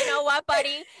 So you know what,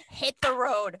 buddy? Hit the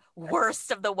road.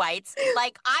 Worst of the whites.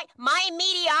 Like, my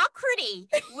mediocrity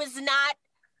was not,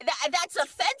 that's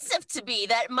offensive to me,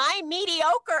 that my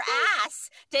mediocre ass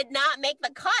did not make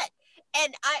the cut.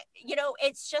 And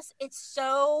it's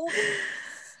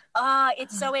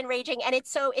so enraging. And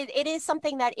it is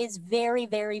something that is very,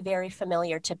 very, very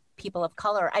familiar to people of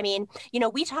color. I mean,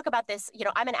 we talk about this,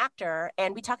 I'm an actor,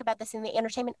 and we talk about this in the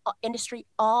entertainment industry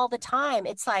all the time.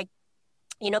 It's like,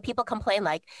 people complain,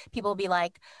 like, people will be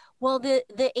like, well,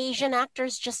 the Asian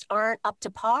actors just aren't up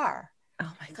to par.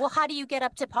 Oh my God. Well, how do you get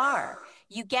up to par?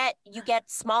 You get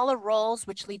smaller roles,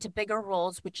 which lead to bigger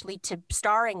roles, which lead to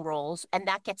starring roles, and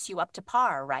that gets you up to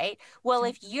par, right? Well,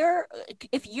 if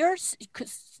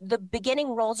the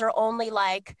beginning roles are only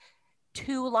like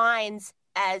 2 lines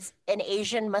as an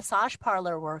Asian massage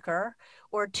parlor worker,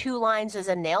 or 2 lines as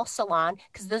a nail salon,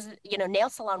 because there's, nail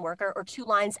salon worker, or 2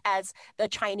 lines as the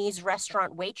Chinese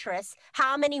restaurant waitress.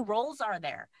 How many roles are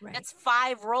there? Right. That's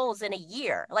 5 roles in a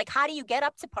year. Like, how do you get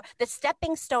up to par? The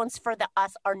stepping stones for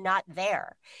us are not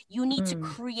there. You need to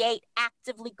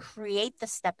actively create the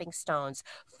stepping stones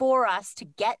for us to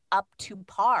get up to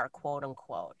par, quote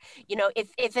unquote.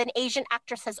 If an Asian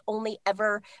actress has only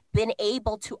ever been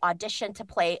able to audition to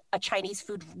play a Chinese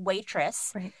food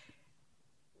waitress, right,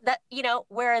 that,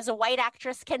 whereas a white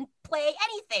actress can play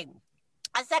anything.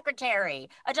 a secretary,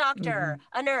 a doctor,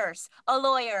 a nurse, a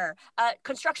lawyer, a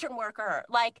construction worker.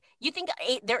 Like, you think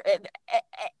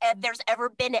there's ever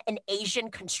been an Asian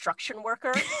construction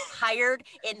worker hired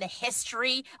in the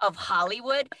history of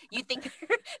Hollywood? You think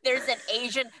there's an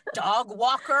Asian dog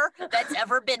walker that's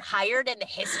ever been hired in the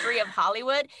history of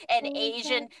Hollywood? An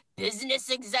Asian business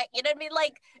exec, you know what I mean?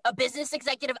 Like a business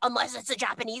executive, unless it's a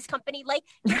Japanese company. Like,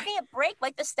 give me a break.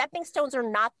 Like, the stepping stones are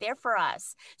not there for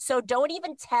us. So don't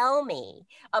even tell me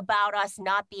about us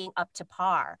not being up to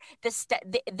par.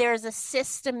 There's a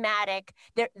systematic,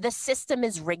 the system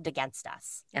is rigged against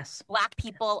us. Yes. Black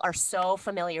people are so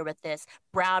familiar with this.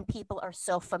 Brown people are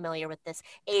so familiar with this.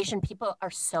 Asian people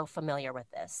are so familiar with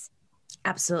this.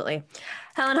 Absolutely.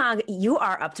 Helen Hogg, you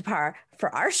are up to par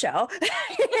for our show.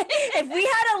 If we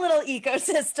had a little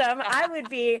ecosystem, I would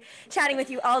be chatting with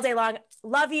you all day long.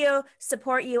 Love you,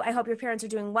 support you. I hope your parents are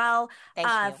doing well. Thank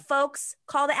you. Folks,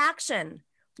 call to action.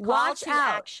 Watch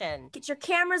out. Action. Get your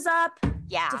cameras up.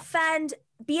 Yeah. Defend.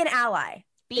 Be an ally.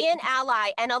 Be an ally.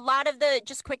 And a lot of the,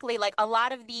 just quickly, like a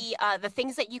lot of the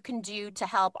things that you can do to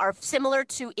help are similar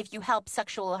to if you help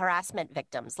sexual harassment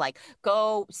victims. Like,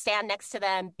 go stand next to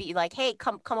them, be like, hey,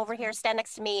 come over here, stand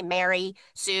next to me, Mary,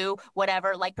 Sue,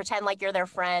 whatever. Like, pretend like you're their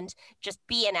friend. Just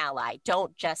be an ally.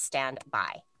 Don't just stand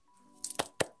by.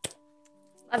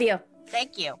 Love you.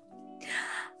 Thank you.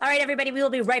 All right, everybody, we will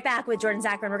be right back with Jordan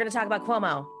Zakarin. We're going to talk about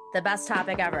Cuomo, the best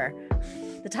topic ever,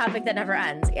 the topic that never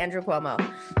ends, Andrew Cuomo.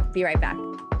 Be right back.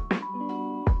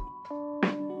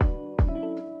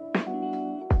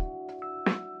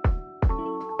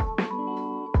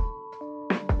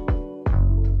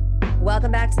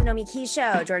 Welcome back to the Nomiki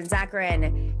Show. Jordan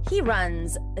Zakarin, he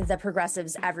runs the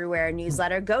Progressives Everywhere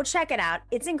newsletter. Go check it out.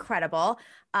 It's incredible.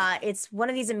 It's one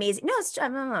of these amazing. No,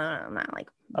 I'm not like.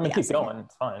 I'm gonna keep going.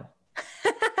 It's fine.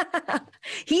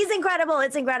 He's incredible.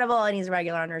 It's incredible. And he's a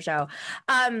regular on our show.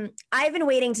 I've been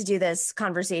waiting to do this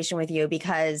conversation with you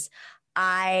because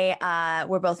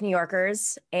we're both New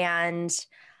Yorkers, and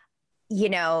you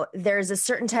know, there's a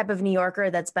certain type of New Yorker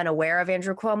that's been aware of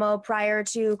Andrew Cuomo prior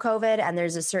to COVID, and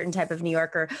there's a certain type of New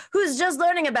Yorker who's just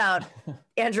learning about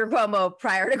Andrew Cuomo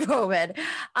prior to COVID.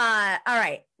 All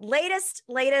right, latest,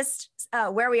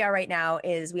 where we are right now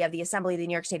is we have the Assembly, the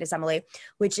New York State Assembly,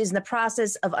 which is in the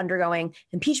process of undergoing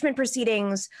impeachment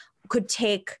proceedings. Could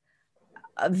take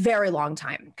a very long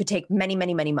time, could take many,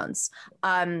 many, many months.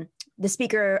 The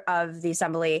Speaker of the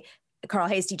Assembly, Carl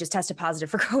Hastie, just tested positive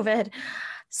for COVID.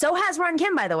 So has Ron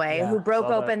Kim, by the way, who broke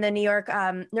open the New York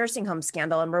nursing home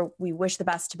scandal. And we wish the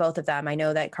best to both of them. I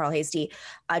know that Carl Hastie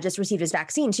just received his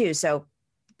vaccine, too. So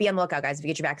be on the lookout, guys. If you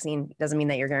get your vaccine, it doesn't mean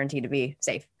that you're guaranteed to be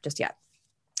safe just yet.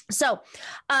 So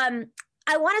I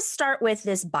want to start with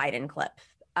this Biden clip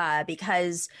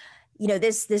because, you know,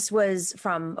 this was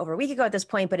from over a week ago at this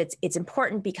point, but it's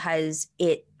important because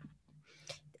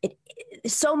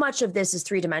so much of this is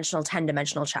 3-dimensional,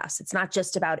 10-dimensional chess. It's not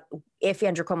just about if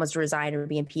Andrew Cuomo was to resign or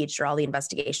be impeached or all the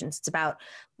investigations. It's about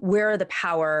where the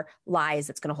power lies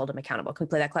that's going to hold him accountable. Can we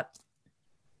play that clip?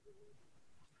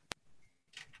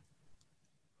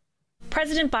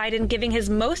 President Biden giving his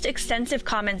most extensive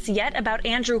comments yet about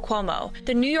Andrew Cuomo.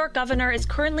 The New York governor is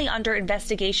currently under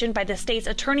investigation by the state's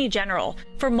attorney general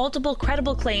for multiple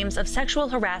credible claims of sexual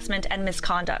harassment and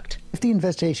misconduct. If the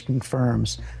investigation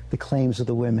confirms the claims of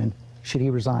the women, should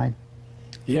he resign?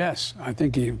 Yes, I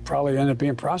think he probably end up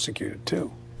being prosecuted,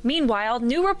 too. Meanwhile,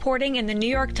 new reporting in the New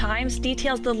York Times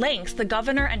details the lengths the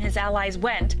governor and his allies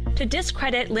went to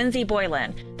discredit Lindsey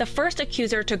Boylan, the first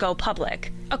accuser to go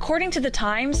public. According to the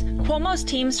Times, Cuomo's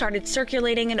team started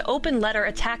circulating an open letter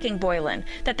attacking Boylan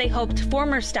that they hoped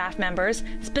former staff members,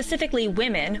 specifically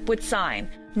women, would sign.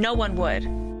 No one would.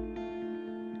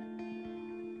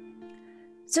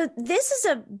 So this is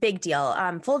a big deal.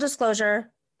 Full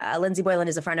disclosure, Lindsey Boylan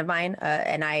is a friend of mine,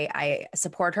 and I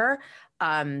support her.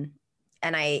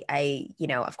 And I, you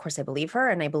know, of course I believe her,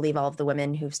 and I believe all of the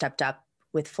women who've stepped up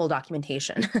with full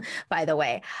documentation, by the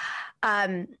way.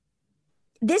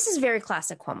 This is very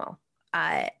classic Cuomo.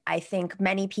 I think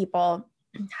many people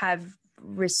have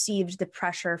received the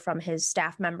pressure from his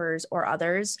staff members or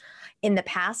others in the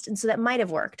past. And so that might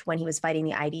have worked when he was fighting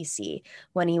the IDC,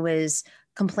 when he was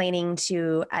complaining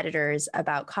to editors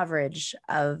about coverage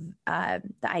of the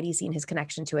IDC and his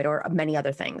connection to it, or many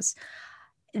other things.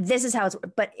 This is how it's,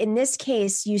 but in this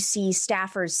case, you see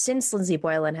staffers since Lindsey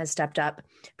Boylan has stepped up,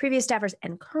 previous staffers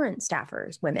and current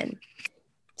staffers, women,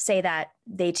 say that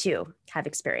they too have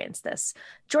experienced this.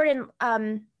 Jordan,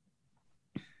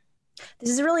 this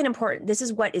is really important. This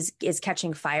is what is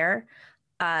catching fire.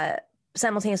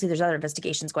 Simultaneously, there's other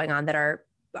investigations going on that are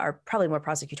probably more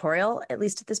prosecutorial, at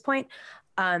least at this point.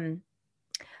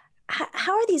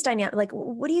 how are these dynamics? Like,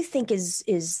 what do you think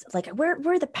is like,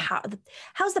 where the power,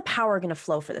 how's the power going to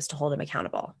flow for this to hold him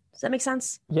accountable? Does that make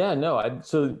sense? Yeah, no.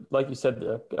 So like you said,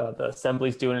 the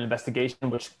Assembly's doing an investigation,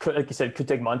 which could, like you said, could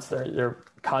take months. They're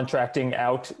contracting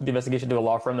out the investigation to a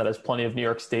law firm that has plenty of New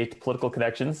York State political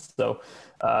connections. So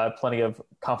plenty of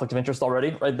conflict of interest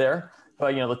already right there.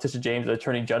 But, Letitia James, the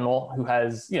Attorney General, who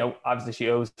has, obviously she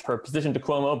owes her position to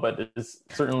Cuomo, but is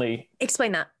certainly...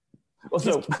 Explain that. Well,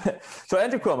 so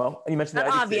Andrew Cuomo, you mentioned the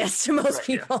IDC. Obvious to most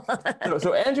people.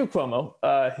 So Andrew Cuomo,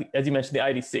 as you mentioned, the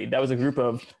IDC, that was a group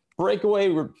of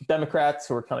breakaway Democrats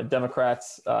who were kind of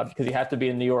Democrats because you have to be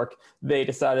in New York. They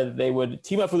decided that they would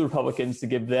team up with Republicans to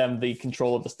give them the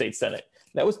control of the state Senate.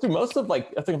 That was through most of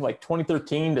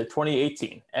 2013 to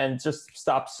 2018, and just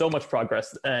stopped so much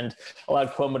progress and allowed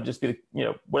Cuomo to just be,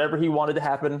 whatever he wanted to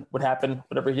happen would happen.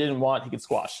 Whatever he didn't want, he could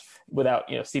squash without,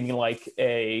 seeming like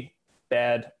a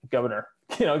bad governor.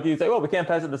 You say, well, we can't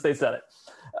pass it in the state Senate.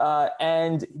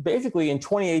 And basically in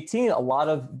 2018, a lot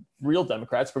of real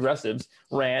Democrats, progressives,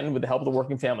 ran with the help of the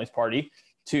Working Families Party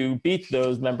to beat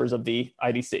those members of the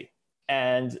IDC.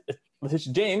 And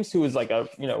Letitia James, who is like a,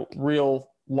 real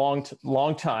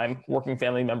long time Working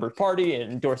Family Member Party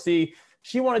and endorsee,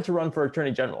 she wanted to run for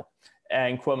Attorney General.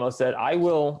 And Cuomo said, I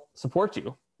will support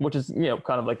you, which is,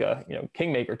 kind of like a,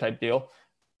 kingmaker type deal,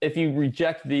 if you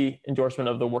reject the endorsement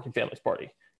of the Working Families Party.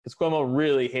 Because Cuomo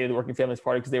really hated the Working Families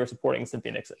Party because they were supporting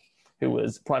Cynthia Nixon, who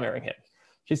was primarying him.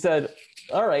 She said,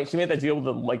 all right, she made that deal with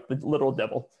the literal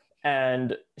devil.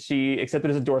 And she accepted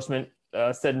his endorsement,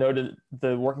 said no to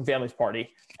the Working Families Party,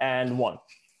 and won.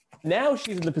 Now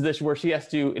she's in the position where she has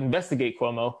to investigate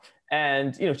Cuomo.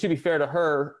 And, to be fair to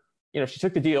her, she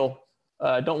took the deal.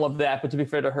 Don't love that, but to be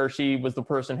fair to her, she was the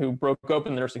person who broke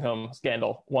open the nursing home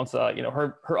scandal. Once,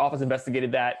 her office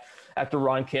investigated that after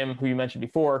Ron Kim, who you mentioned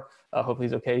before, hopefully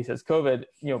he's okay, he says COVID,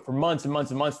 for months and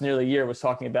months and months, nearly a year, was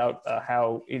talking about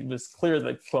how it was clear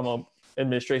that Cuomo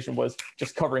administration was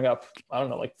just covering up,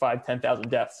 10,000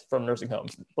 deaths from nursing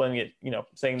homes, blaming it,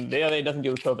 saying it doesn't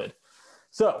deal with COVID.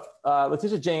 So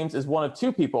Letitia James is one of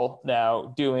two people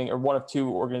now one of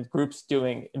two groups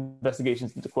doing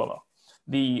investigations into Cuomo.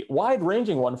 The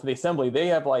wide-ranging one for the Assembly, they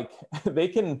have they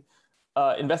can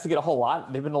investigate a whole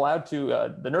lot. They've been allowed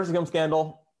to the nursing home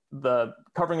scandal, the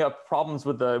covering up problems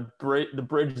with the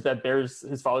bridge that bears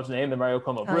his father's name, the Mario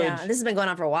Cuomo Bridge. Yeah, this has been going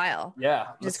on for a while. Yeah,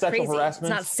 just sexual crazy.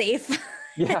 harassment. It's not safe.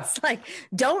 Yeah, it's like,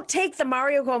 don't take the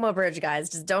Mario Cuomo Bridge, guys.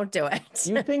 Just don't do it.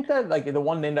 You think that the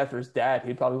one named after his dad,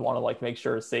 he'd probably want to make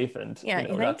sure it's safe and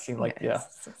not seem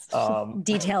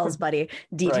details, buddy,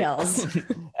 details. Right.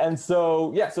 And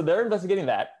so they're investigating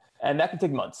that, and that can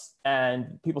take months.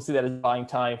 And people see that as buying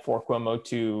time for Cuomo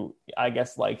to, I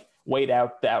guess, wait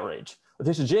out the outrage.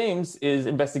 Letitia James is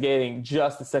investigating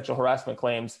just the sexual harassment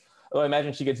claims. Although I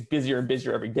imagine she gets busier and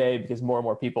busier every day because more and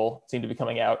more people seem to be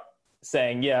coming out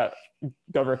saying, yeah,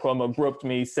 Governor Cuomo groped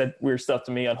me, said weird stuff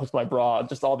to me, unhooked my bra,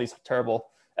 just all these terrible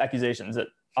accusations that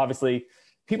obviously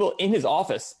people in his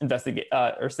office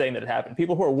are saying that it happened.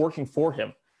 People who are working for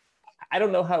him. I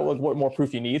don't know what more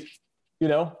proof you need. You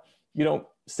don't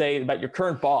say about your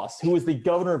current boss, who is the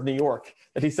governor of New York,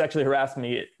 that he sexually harassed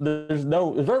me. There's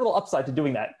very little upside to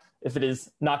doing that if it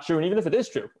is not true. And even if it is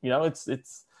true,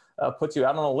 it's puts you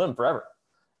out on a limb forever.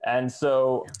 And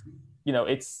so,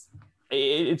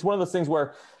 it's one of those things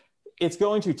where it's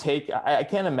going to take, I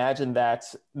can't imagine that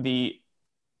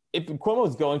if Cuomo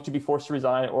is going to be forced to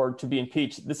resign or to be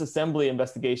impeached, this Assembly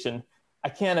investigation, I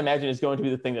can't imagine is going to be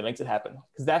the thing that makes it happen,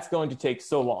 because that's going to take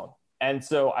so long. And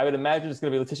so I would imagine it's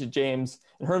going to be Letitia James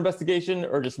in her investigation,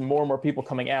 or just more and more people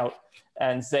coming out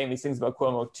and saying these things about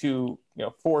Cuomo to,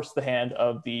 force the hand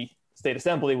of the state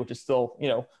Assembly, which is still,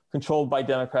 controlled by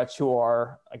Democrats who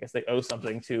are, I guess they owe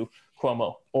something to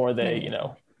Cuomo, or they,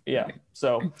 yeah.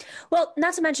 So, well,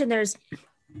 not to mention there's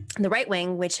the right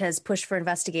wing, which has pushed for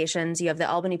investigations. You have the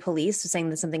Albany police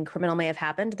saying that something criminal may have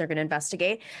happened. They're going to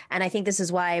investigate. And I think this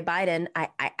is why Biden,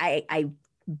 I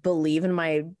believe in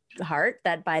my heart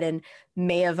that Biden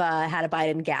may have had a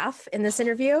Biden gaffe in this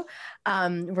interview,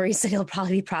 where he said he'll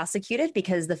probably be prosecuted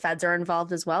because the feds are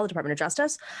involved as well, the Department of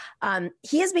Justice.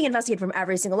 He is being investigated from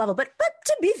every single level. But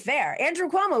to be fair, Andrew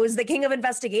Cuomo is the king of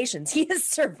investigations. He has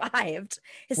survived.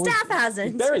 His staff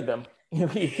hasn't. He buried them.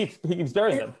 He keeps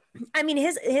burying them. I mean,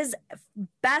 his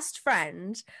best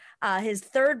friend, his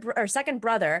second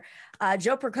brother,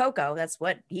 Joe Percoco, that's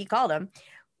what he called him,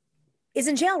 is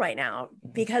in jail right now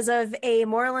because of a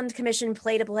Moreland Commission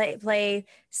play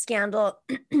scandal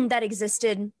that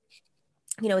existed,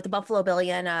 with the Buffalo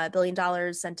billion, $1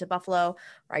 billion sent to Buffalo,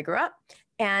 where I grew up,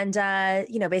 and,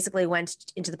 basically went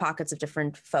into the pockets of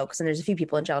different folks. And there's a few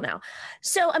people in jail now.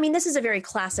 So, I mean, this is a very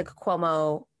classic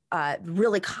Cuomo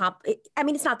really I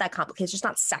mean, it's not that complicated. It's just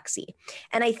not sexy.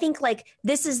 And I think like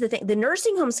this is the thing, the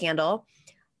nursing home scandal,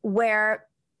 where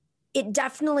it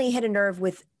definitely hit a nerve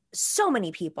with so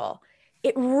many people.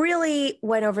 It really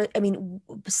went over, I mean,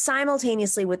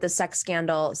 simultaneously with the sex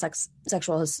scandal,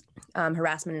 sexual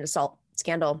harassment and assault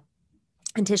scandal,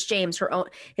 and Tish James,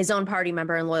 his own party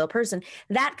member and loyal person,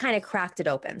 that kind of cracked it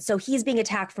open. So he's being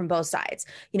attacked from both sides.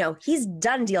 You know, he's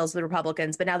done deals with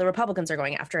Republicans, but now the Republicans are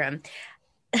going after him.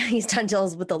 He's done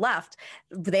deals with the left,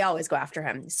 but they always go after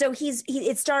him. So he's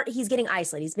getting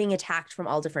isolated. He's being attacked from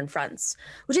all different fronts,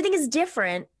 which I think is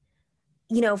different,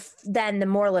 you know, than the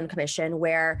Moreland Commission,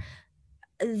 where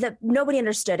nobody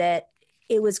understood it.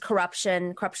 It was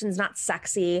corruption. Corruption's not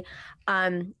sexy.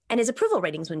 And his approval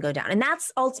ratings would go down. And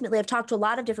that's ultimately, I've talked to a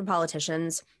lot of different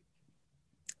politicians,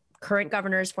 current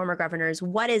governors, former governors.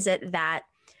 What is it that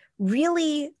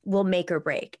really will make or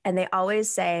break? And they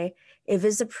always say, if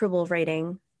his approval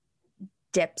rating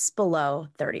dips below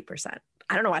 30%.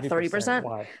 I don't know why 30%.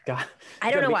 Why? God,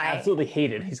 I don't know why. Absolutely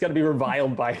hated. He's got to be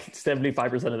reviled by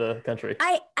 75% of the country.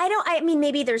 I mean,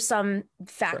 maybe there's some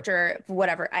factor, sure,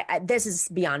 whatever. This is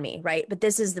beyond me, right? But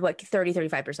this is what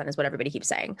 35% is what everybody keeps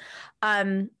saying.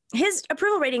 His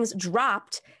approval ratings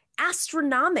dropped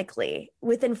astronomically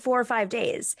within 4 or 5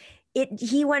 days.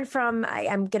 He went from,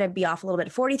 I'm going to be off a little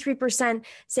bit, 43%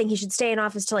 saying he should stay in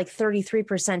office to like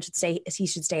 33% he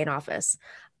should stay in office.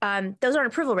 Those aren't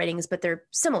approval ratings, but they're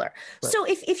similar. Right. So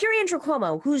if you're Andrew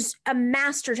Cuomo, who's a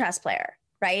master chess player,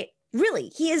 right?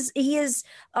 Really, he is,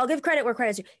 I'll give credit where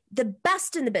credit's due, the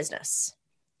best in the business.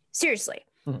 Seriously.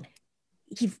 Mm-hmm.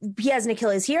 He has an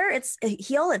Achilles heel.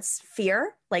 It's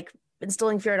fear, like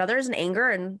instilling fear in others and anger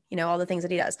and, you know, all the things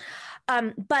that he does.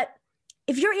 But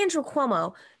if you're Andrew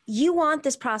Cuomo, you want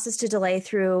this process to delay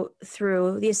through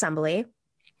the assembly,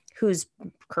 who's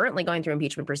currently going through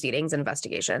impeachment proceedings and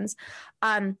investigations.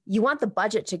 You want the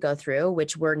budget to go through,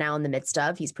 which we're now in the midst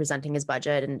of. He's presenting his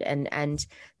budget and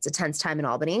it's a tense time in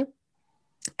Albany.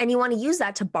 And you want to use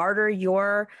that to barter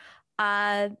your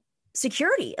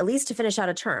security, at least to finish out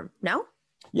a term. No?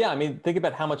 Yeah, I mean, think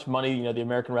about how much money, you know, the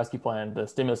American Rescue Plan, the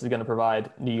stimulus is going to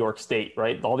provide New York State,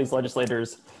 right? All these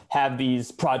legislators have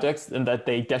these projects and that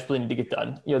they desperately need to get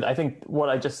done. You know, I think what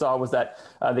I just saw was that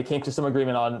they came to some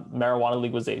agreement on marijuana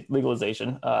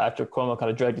legalization after Cuomo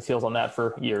kind of dragged his heels on that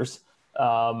for years.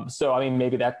 So, I mean,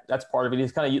 maybe that's part of it.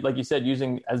 He's kind of, like you said,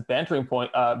 using as bartering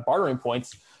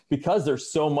points, because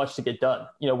there's so much to get done,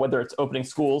 you know, whether it's opening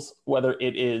schools, whether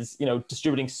it is, you know,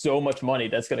 distributing so much money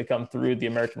that's going to come through the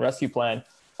American Rescue Plan.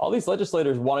 All these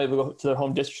legislators wanted to go to their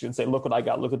home districts and say, look what I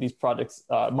got, look at these projects,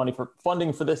 money for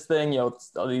funding for this thing, you know,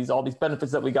 all these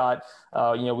benefits that we got,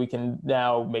 you know, we can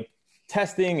now make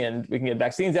testing and we can get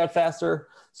vaccines out faster.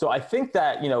 So I think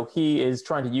that, you know, he is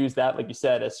trying to use that, like you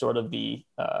said, as sort of the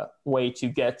way to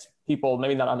get people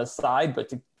maybe not on his side, but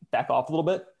to back off a little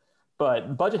bit.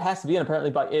 But budget has to be in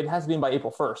apparently it has to be in by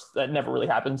April 1st. That never really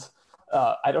happens.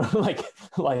 I don't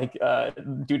like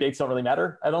due dates don't really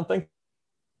matter, I don't think.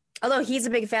 Although he's a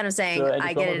big fan of saying,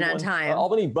 I get it on time.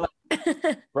 Albany, but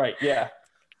right, yeah.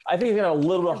 I think he's going to have a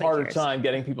little bit harder time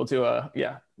getting people to,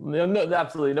 no,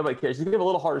 absolutely, nobody cares. He's going to have a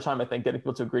little harder time, I think, getting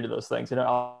people to agree to those things. You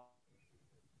know,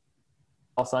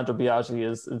 Alessandro Biaggi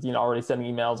is you know, already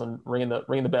sending emails and ringing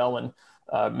the bell and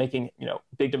making, you know,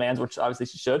 big demands, which obviously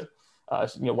she should.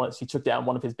 You know, once she took down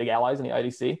one of his big allies in the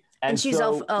IDC. And she's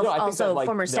so, also a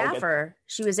former staffer.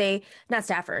 She was not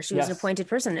staffer. She was an appointed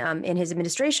person in his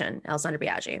administration, Alessandra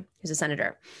Biaggi, who's a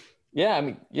senator. Yeah, I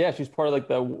mean, yeah, she's part of like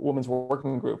the women's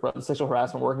working group, right? The sexual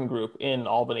harassment working group in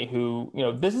Albany, who, you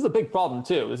know, this is a big problem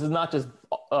too. This is not just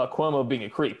Cuomo being a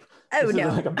creep. Oh, this no.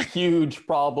 is like a huge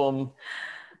problem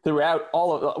throughout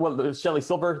all of, there's Shelley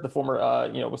Silver, the former,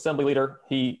 assembly leader.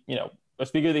 He, you know, a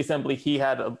speaker of the assembly, he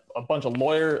had a bunch of a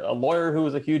lawyer who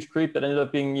was a huge creep that ended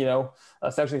up being, you know,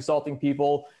 sexually assaulting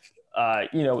people.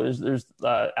 You know, there's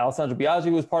Alessandra Biaggi,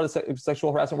 who was part of the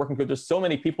sexual harassment working group. There's so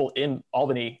many people in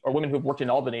Albany, or women who've worked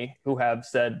in Albany, who have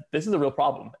said, this is a real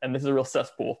problem and this is a real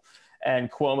cesspool.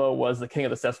 And Cuomo was the king of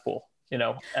the cesspool, you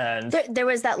know. And there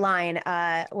was that line,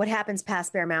 what happens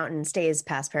past Bear Mountain stays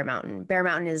past Bear Mountain. Bear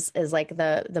Mountain is like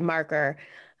the marker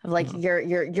of like, mm-hmm.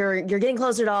 you're getting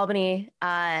closer to Albany,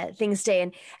 things stay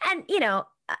in. And, you know,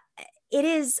 it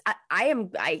is,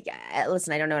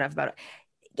 listen, I don't know enough about it.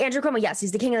 Andrew Cuomo, yes,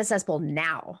 he's the king of the cesspool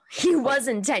now. He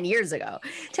wasn't 10 years ago.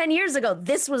 10 years ago,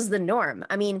 this was the norm.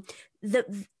 I mean,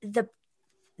 I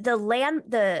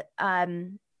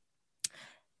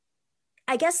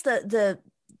guess the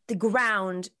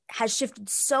ground has shifted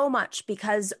so much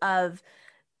because of,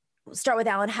 start with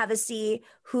Alan Hevesy,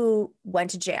 who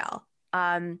went to jail.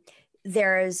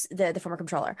 there's the former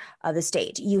controller of the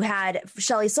state. You had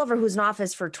Shelley Silver, who's in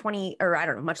office for 20, or I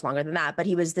don't know, much longer than that, but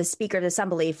he was the Speaker of the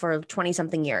Assembly for 20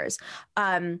 something years.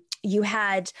 You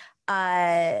had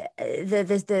the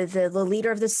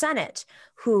leader of the Senate,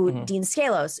 who Dean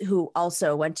Scalos, who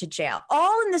also went to jail,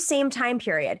 all in the same time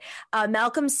period.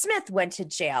 Malcolm Smith went to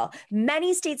jail.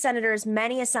 Many state senators,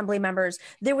 many assembly members.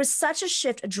 There was such a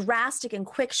shift, a drastic and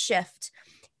quick shift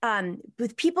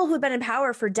with people who've been in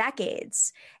power for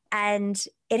decades. And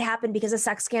it happened because of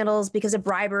sex scandals, because of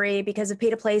bribery, because of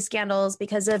pay-to-play scandals,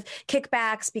 because of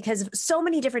kickbacks, because of so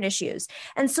many different issues.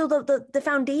 And so the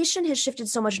foundation has shifted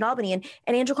so much in Albany. And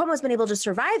Andrew Cuomo has been able to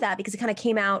survive that because it kind of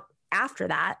came out after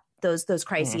that, those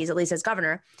crises, at least as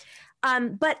governor.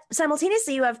 But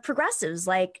simultaneously, you have progressives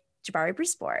like Jabari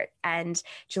Brisport and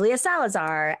Julia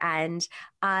Salazar and,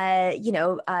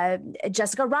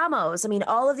 Jessica Ramos. I mean,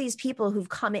 all of these people who've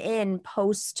come in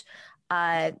post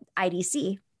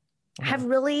IDC have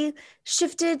really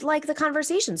shifted like the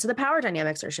conversation. So the power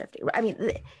dynamics are shifting. I mean,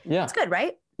 it's good,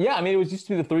 right? Yeah, I mean, it was used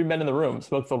to be the three men in the room,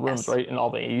 smoke-filled rooms, right, in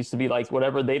Albany. It used to be like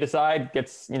whatever they decide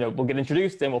gets, we'll get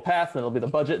introduced, then we'll pass, and it'll be the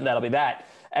budget, and that'll be that.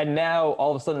 And now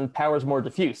all of a sudden, power is more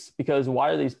diffuse because why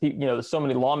are these people? There's so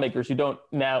many lawmakers who don't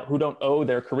owe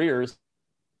their careers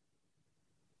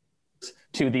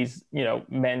to these,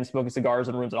 men smoking cigars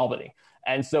in rooms in Albany.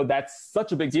 And so that's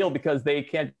such a big deal because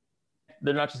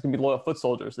they're not just going to be loyal foot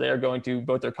soldiers. They are going to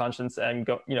vote their conscience and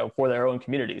go, for their own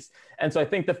communities. And so I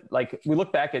think that, we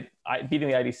look back at beating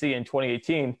the IDC in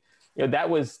 2018, that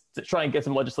was to try and get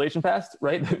some legislation passed,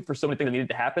 right, for so many things that needed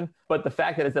to happen. But the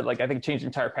fact that is that, I think it changed the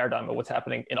entire paradigm of what's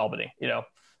happening in Albany.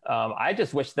 I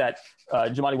just wish that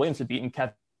Jumaane Williams had beaten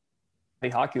Kathy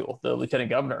Hochul, the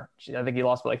lieutenant governor. I think he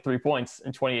lost by 3 points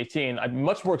in 2018. I'm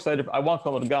much more excited. I want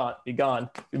Cuomo to be gone.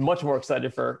 Be much more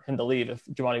excited for him to leave if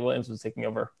Jumaane Williams was taking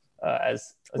over.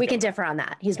 As we can differ on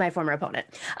that. He's my former opponent.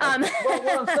 Well,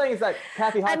 what I'm saying is that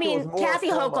Kathy Hochul is more Kathy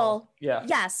Hochul. Yeah.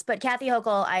 Yes, but Kathy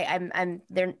Hochul, I'm.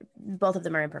 They're both of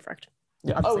them are imperfect.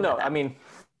 Yeah. Oh no, I mean.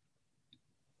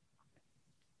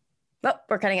 Oh,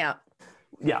 we're cutting out.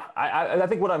 Yeah, I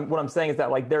think what I'm saying is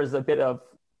that there's a bit of.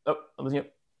 Oh, I'm losing you.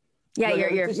 Yeah,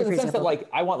 you're in the sense that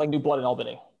I want new blood in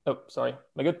Albany. Oh, sorry. Am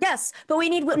I good? Yes, but we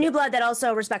need new blood that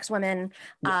also respects women,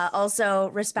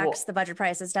 also respects the budget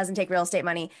prices, doesn't take real estate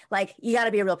money. You got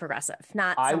to be a real progressive,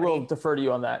 not somebody. I will defer to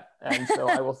you on that. And so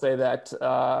I will say that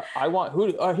I want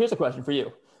here's a question for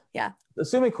you. Yeah.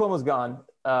 Assuming Cuomo's gone,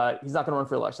 he's not going to run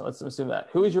for election. Let's assume that.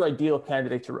 Who is your ideal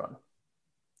candidate to run?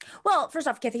 Well, first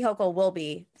off, Kathy Hochul will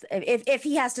be, if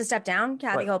he has to step down,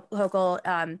 Kathy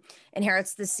Hochul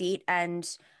inherits the seat and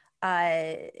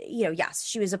yes,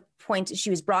 she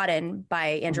was brought in by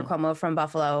Andrew Cuomo from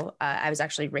Buffalo. I was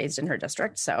actually raised in her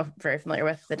district, so very familiar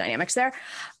with the dynamics there.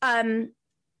 I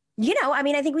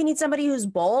think we need somebody who's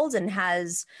bold and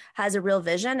has a real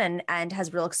vision and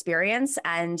has real experience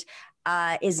and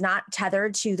is not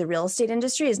tethered to the real estate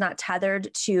industry, is not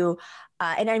tethered to,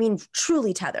 and I mean,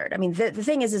 truly tethered. I mean, the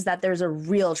thing is that there's a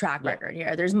real track record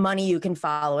here. There's money you can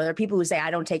follow. There are people who say, I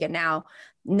don't take it now,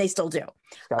 and they still do.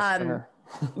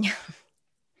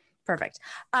 Perfect.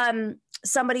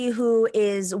 Somebody who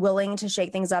is willing to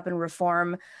shake things up and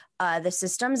reform the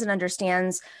systems and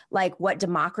understands what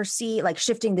democracy,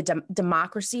 shifting the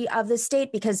democracy of the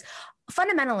state, because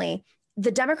fundamentally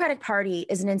the Democratic Party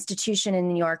is an institution in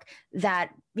New York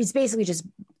that is basically just,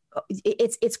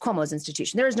 it's Cuomo's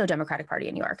institution. There is no Democratic Party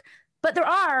in New York. But there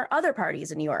are other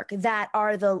parties in New York that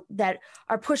are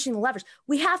pushing the levers.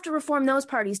 We have to reform those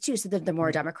parties too, so that they're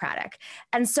more democratic.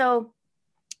 And so,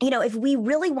 if we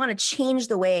really want to change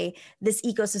the way this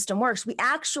ecosystem works, we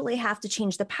actually have to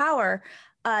change the power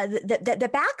that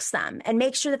backs them and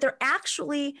make sure that they're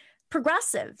actually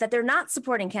progressive, that they're not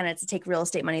supporting candidates to take real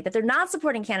estate money, that they're not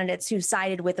supporting candidates who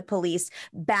sided with the police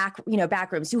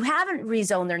backrooms, who haven't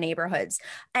rezoned their neighborhoods,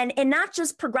 and not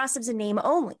just progressives in name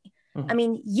only. I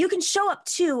mean, you can show up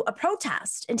to a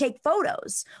protest and take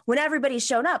photos when everybody's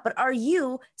shown up, but are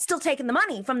you still taking the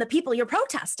money from the people you're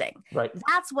protesting? Right.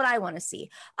 That's what I want to see.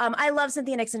 I love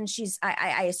Cynthia Nixon.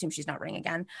 I assume she's not running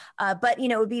again, but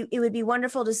it would be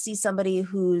wonderful to see somebody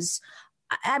who's.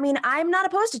 I mean, I'm not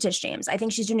opposed to Tish James. I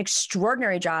think she's doing an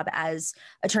extraordinary job as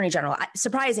Attorney General.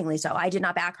 Surprisingly so. I did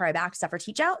not back her. I backed Zephyr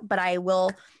Teachout, but I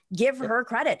will give her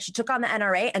credit. She took on the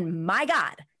NRA, and my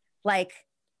God,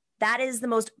 that is the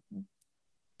most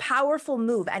powerful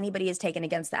move anybody has taken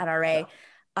against the NRA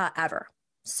ever.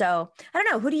 So I don't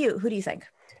know. Who do you think?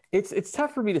 It's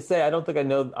tough for me to say. I don't think I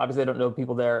know. Obviously, I don't know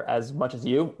people there as much as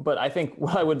you. But I think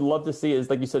what I would love to see is,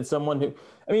 like you said, someone who.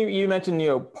 I mean, you mentioned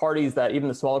parties that even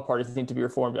the smaller parties need to be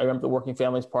reformed. I remember the Working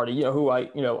Families Party. Who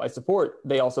I support.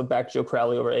 They also backed Joe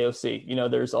Crowley over AOC.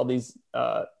 There's all these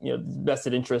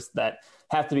vested interests that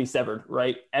have to be severed,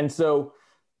 right? And so.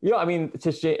 I mean,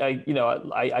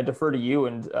 I defer to you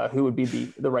and who would be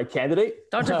the right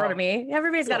candidate. Don't defer to me.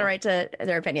 Everybody's got a right to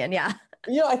their opinion. Yeah.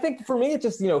 I think for me, it's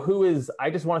just, I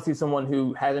just want to see someone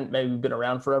who hasn't maybe been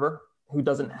around forever, who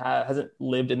hasn't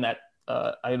lived in that,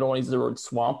 I don't want to use the word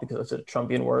swamp because it's a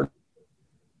Trumpian word,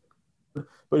 but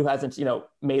who hasn't,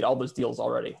 made all those deals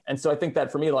already. And so I think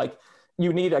that for me, like,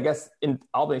 you need, I guess, in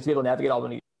Albany to be able to navigate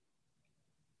Albany,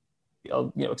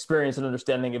 experience and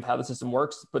understanding of how the system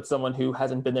works, but someone who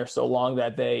hasn't been there so long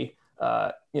that they,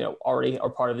 already are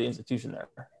part of the institution there.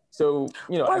 So,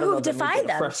 or who've defied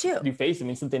them too. New face. I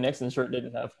mean, Cynthia Nixon sure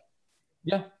didn't have.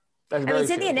 Yeah.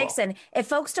 Cynthia Nixon, if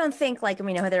folks don't think like,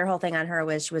 their whole thing on her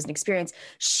was she was an experience,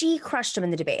 she crushed him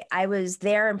in the debate. I was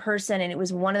there in person and it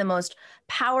was one of the most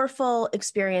powerful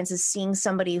experiences seeing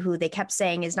somebody who they kept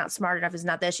saying is not smart enough, is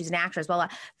not this, she's an actress, blah,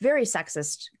 blah, very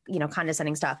sexist,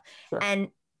 condescending stuff. Sure. And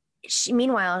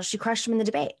meanwhile, she crushed him in the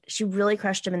debate. She really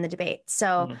crushed him in the debate.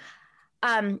 So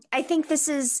I think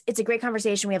it's a great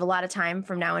conversation. We have a lot of time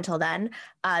from now until then.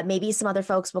 Maybe some other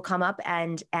folks will come up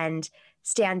and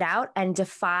stand out and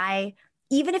defy,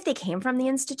 even if they came from the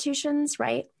institutions,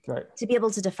 right? To be able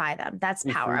to defy them. That's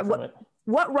power.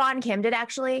 What Ron Kim did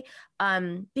actually,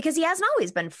 because he hasn't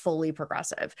always been fully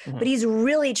progressive, but he's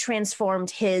really transformed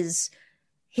his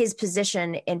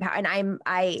position in power. And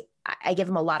I give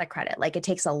him a lot of credit. Like, it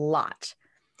takes a lot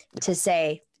to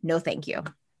say, no, thank you.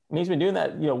 And he's been doing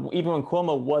that, even when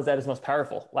Cuomo was at his most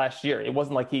powerful last year. It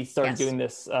wasn't like he started doing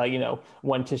this,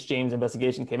 when Tish James'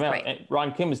 investigation came out. Right. And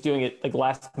Ron Kim was doing it like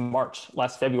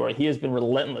last February. He has been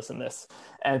relentless in this.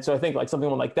 And so I think like something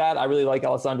like that, I really like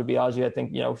Alessandra Biaggi. I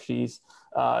think, she's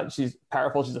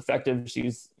powerful. She's effective.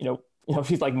 She's,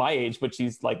 she's like my age, but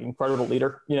she's like incredible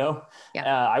leader,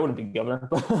 I wouldn't be governor,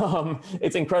 but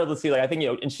it's incredible to see, like, I think,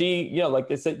 and she, like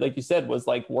you said, was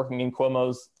like working in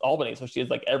Cuomo's Albany. So she has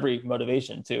like every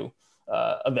motivation to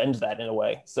avenge that in a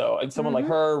way. So someone like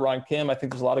her, Ron Kim, I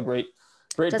think there's a lot of great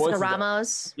Jessica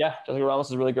Ramos. Yeah. Jessica Ramos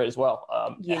is really great as well.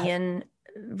 Union,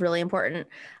 really important.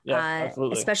 Yeah,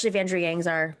 absolutely. Especially if Andrew Yang's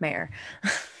our mayor.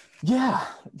 Yeah,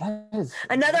 that is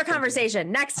another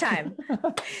conversation next time.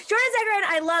 Jordan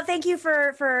Zakarin, thank you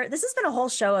for this has been a whole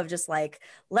show of just like,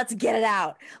 let's get it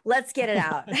out.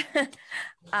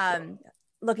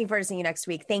 Looking forward to seeing you next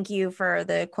week. Thank you for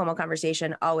the Cuomo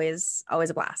conversation. Always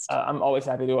a blast. I'm always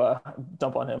happy to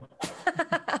dump on him.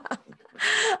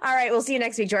 All right, we'll see you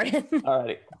next week, Jordan. All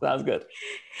righty, sounds good.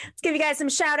 Let's give you guys some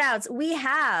shout outs. We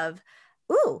have,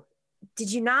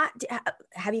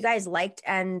 have you guys liked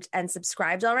and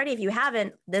subscribed already? If you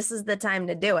haven't, this is the time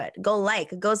to do it.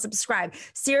 Go subscribe.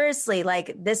 Seriously,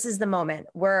 like, this is the moment.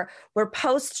 We're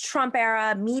post-Trump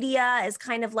era. Media is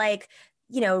kind of like,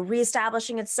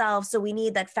 reestablishing itself. So we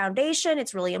need that foundation.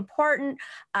 It's really important.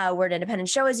 We're an independent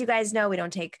show, as you guys know. We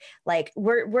don't take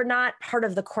we're not part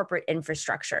of the corporate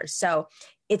infrastructure. So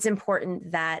it's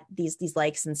important that these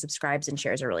likes and subscribes and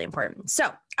shares are really important. So,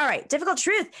 all right, Difficult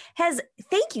Truth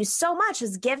thank you so much,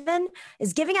 is giving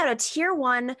out a tier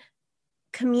 1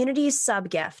 community sub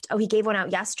gift. Oh, he gave one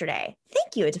out yesterday.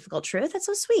 Thank you, A Difficult Truth. That's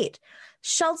so sweet.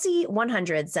 Schultzy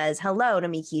 100 says, hello,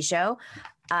 Nomiki Show.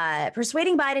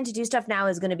 Persuading Biden to do stuff now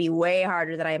is going to be way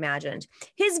harder than I imagined.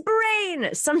 His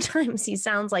brain. Sometimes he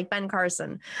sounds like Ben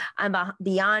Carson. I'm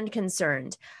beyond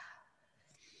concerned.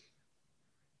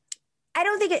 I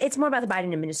don't think it's more about the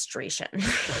Biden administration.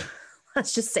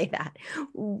 Let's just say that.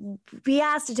 He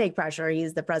has to take pressure.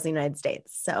 He's the president of the United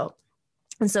States. So,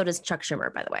 and so does Chuck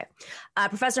Schumer, by the way.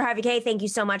 Professor Harvey K., thank you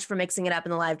so much for mixing it up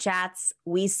in the live chats.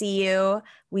 We see you.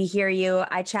 We hear you.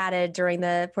 I chatted during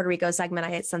the Puerto Rico segment.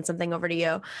 I sent something over to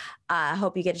you.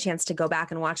 Hope you get a chance to go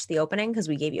back and watch the opening because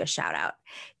we gave you a shout out.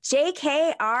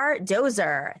 JKR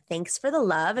Dozer, thanks for the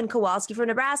love. And Kowalski from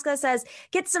Nebraska says,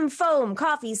 get some foam,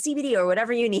 coffee, CBD, or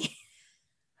whatever you need.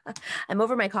 I'm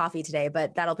over my coffee today,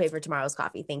 but that'll pay for tomorrow's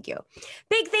coffee. Thank you.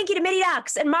 Big thank you to Midi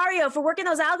Ducks and Mario for working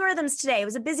those algorithms today. It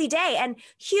was a busy day. And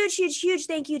huge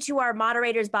thank you to our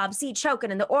moderators, Bob C.,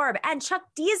 Chokin, and the Orb, and Chuck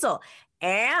Diesel,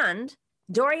 and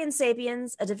Dorian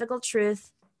Sapiens, A Difficult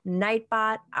Truth,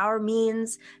 Nightbot, Our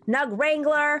Means, Nug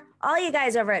Wrangler, all you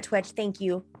guys over at Twitch, thank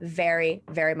you very,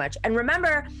 very much. And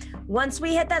remember, once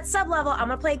we hit that sub level, I'm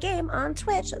going to play a game on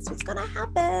Twitch. That's what's going to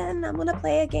happen. I'm going to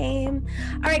play a game.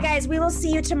 All right, guys, we will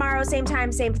see you tomorrow, same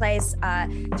time, same place,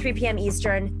 3 p.m.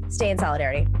 Eastern. Stay in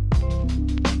solidarity.